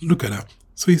indulgence. Look at that.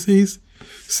 So he says,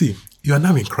 see, you are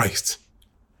now in Christ.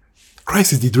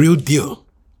 Christ is the real deal.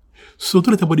 So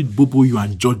don't let anybody bobo you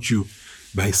and judge you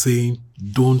by saying,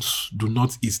 do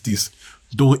not eat this.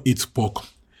 Don't eat pork.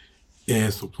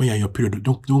 Yes, when you're in your period,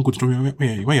 don't go to church. When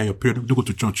you're in your period, don't go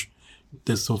to church.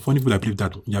 There's some funny people that believe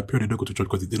that in your period they don't go to church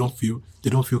because they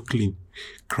don't feel clean.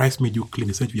 Christ made you clean.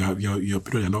 He said your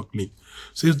period are not clean.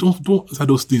 So he says don't answer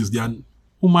those things. They are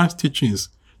human teachings.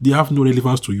 They have no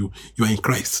relevance to you. You are in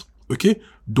Christ. Okay?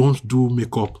 Don't do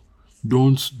makeup.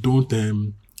 Don't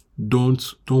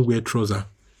wear trouser.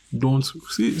 Don't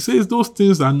see. Says those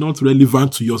things are not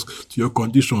relevant to your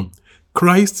condition.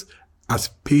 Christ has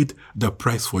paid the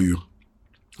price for you.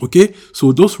 Okay?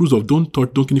 So those rules of don't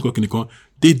touch, don't kinikon,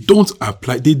 they don't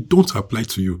apply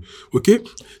to you. Okay?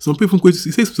 Some people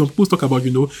talk about,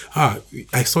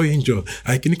 I saw angel.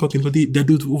 I kinikon, they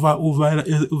do over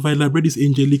elaborate this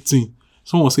angelic thing.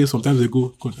 Someone was saying sometimes they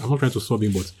go, I'm not trying to solve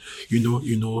him, but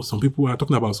some people are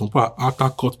talking about some people are outer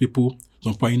court people,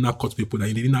 some people are inner court people. That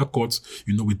in the inner courts,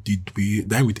 we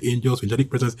dine with angels, angelic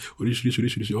presence.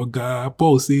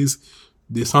 Paul says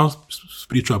they sound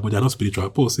spiritual, but they're not spiritual.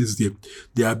 Paul says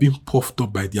they are being puffed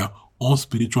up by their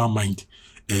unspiritual mind.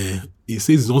 He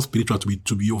says it's not spiritual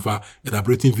to be over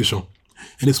elaborating vision.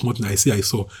 Any small thing I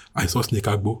saw snake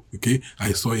agbo, okay?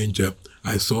 I saw angel,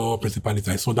 I saw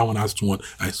principality, I saw that one has one.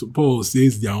 Paul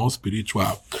says they are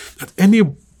unspiritual. That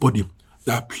anybody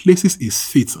that places his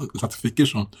faith and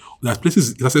certification, that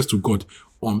places his access to God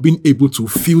on being able to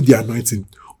feel the anointing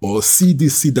or see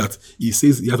that, he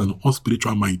says he has an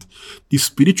unspiritual mind. The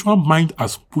spiritual mind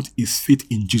has put his faith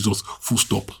in Jesus, full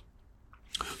stop.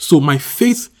 So my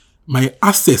faith, my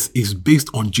access is based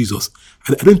on Jesus.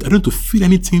 I don't need to feel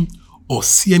anything or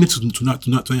see anything to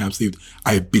not I am saved.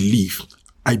 I believe,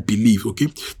 okay?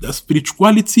 That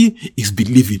spirituality is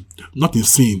believing, not in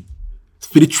seeing.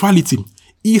 Spirituality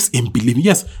is in believing.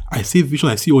 Yes, I see vision,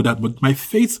 I see all that, but my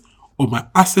faith or my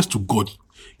access to God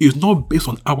is not based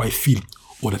on how I feel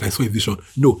or that I saw a vision.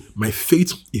 No, my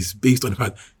faith is based on the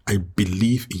fact I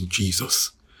believe in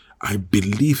Jesus. I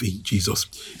believe in Jesus.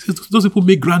 Those people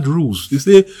make grand rules. They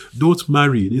say, don't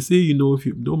marry. They say, if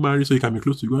you don't marry so you can be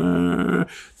close to God.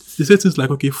 They say things like,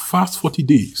 okay, fast 40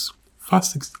 days.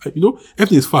 Fast 6,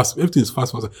 everything is fast. Everything is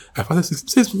fast. I fasted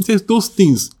 6. It says those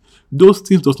things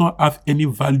does not have any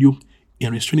value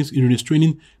in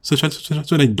restraining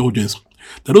sexual indulgence.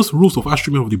 That those rules of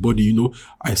attribute of the body,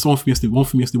 I saw one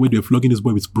famous where they were flogging this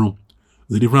boy with broom.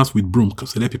 Deliverance with broom,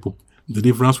 select people.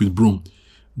 Deliverance with broom.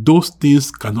 Those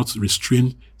things cannot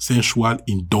restrain sensual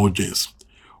indulgence.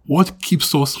 What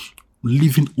keeps us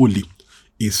living holy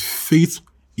is faith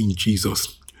in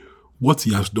Jesus, what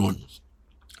he has done,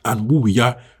 and who we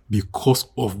are because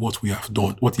of what he has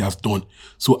done.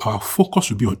 So our focus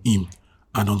should be on him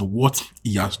and on what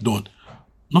he has done.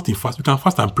 Not in fast. We can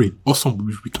fast and pray. Awesome,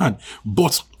 we can.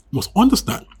 But you must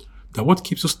understand that what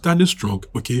keeps us standing strong,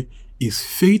 okay, is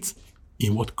faith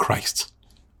in what Christ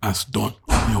has done.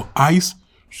 Your eyes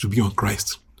should be on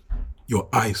Christ. Your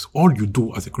eyes, all you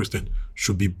do as a Christian,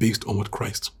 should be based on what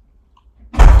Christ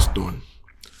has done.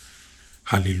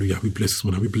 Hallelujah. We bless this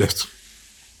morning. We blessed.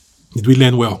 Did we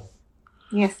learn well?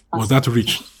 Yes. Was that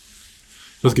rich?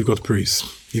 Let's give God praise.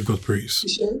 Give God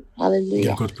praise. Hallelujah.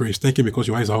 Give God praise. Thank you because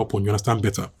your eyes are open. You understand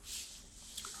better.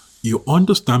 You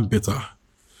understand better.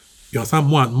 You understand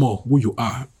more and more who you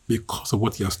are because of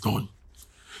what he has done.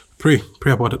 Pray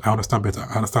about it. I understand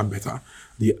better.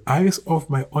 The eyes of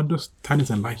my understanding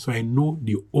is enlightened, so I know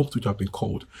the hope which have been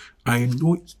called. I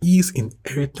know his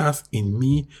inheritance in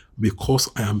me because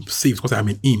I am saved, because I am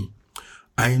in him.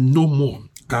 I know more.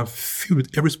 I'm filled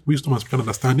with every wisdom and spiritual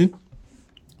understanding,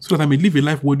 so that I may live a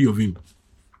life worthy of him.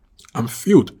 I'm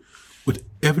filled with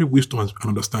every wisdom and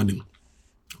understanding.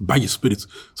 by His Spirit,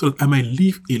 so that I might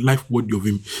live a life worthy of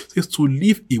Him. It says to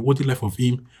live a worthy life of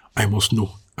Him, I must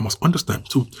know, I must understand.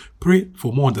 To pray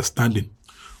for more understanding,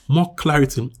 more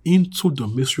clarity into the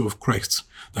mystery of Christ,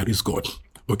 that is God.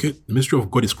 Okay, the mystery of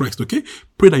God is Christ. Okay,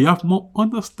 pray that you have more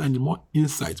understanding, more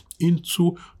insight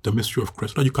into the mystery of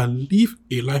Christ, so that you can live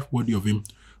a life worthy of Him,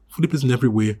 fully pleasing in every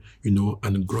way,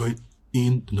 and growing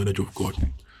in the knowledge of God.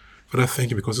 Father, thank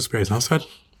you because this prayer is answered.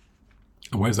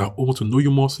 And wise are able to know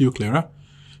you more, see you clearer.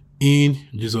 In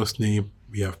Jesus' name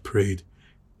we have prayed.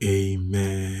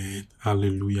 Amen.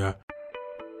 Hallelujah.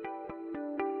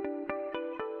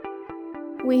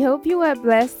 We hope you were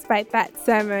blessed by that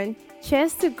sermon.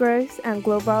 Cheers to growth and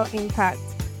global impact.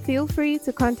 Feel free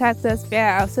to contact us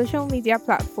via our social media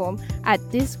platform at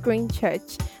This Green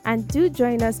Church, and do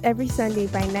join us every Sunday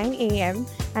by 9 a.m.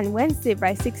 and Wednesday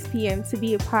by 6 p.m. to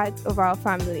be a part of our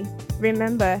family.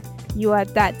 Remember, you are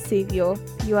that Savior.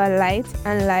 You are light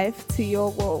and life to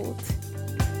your world.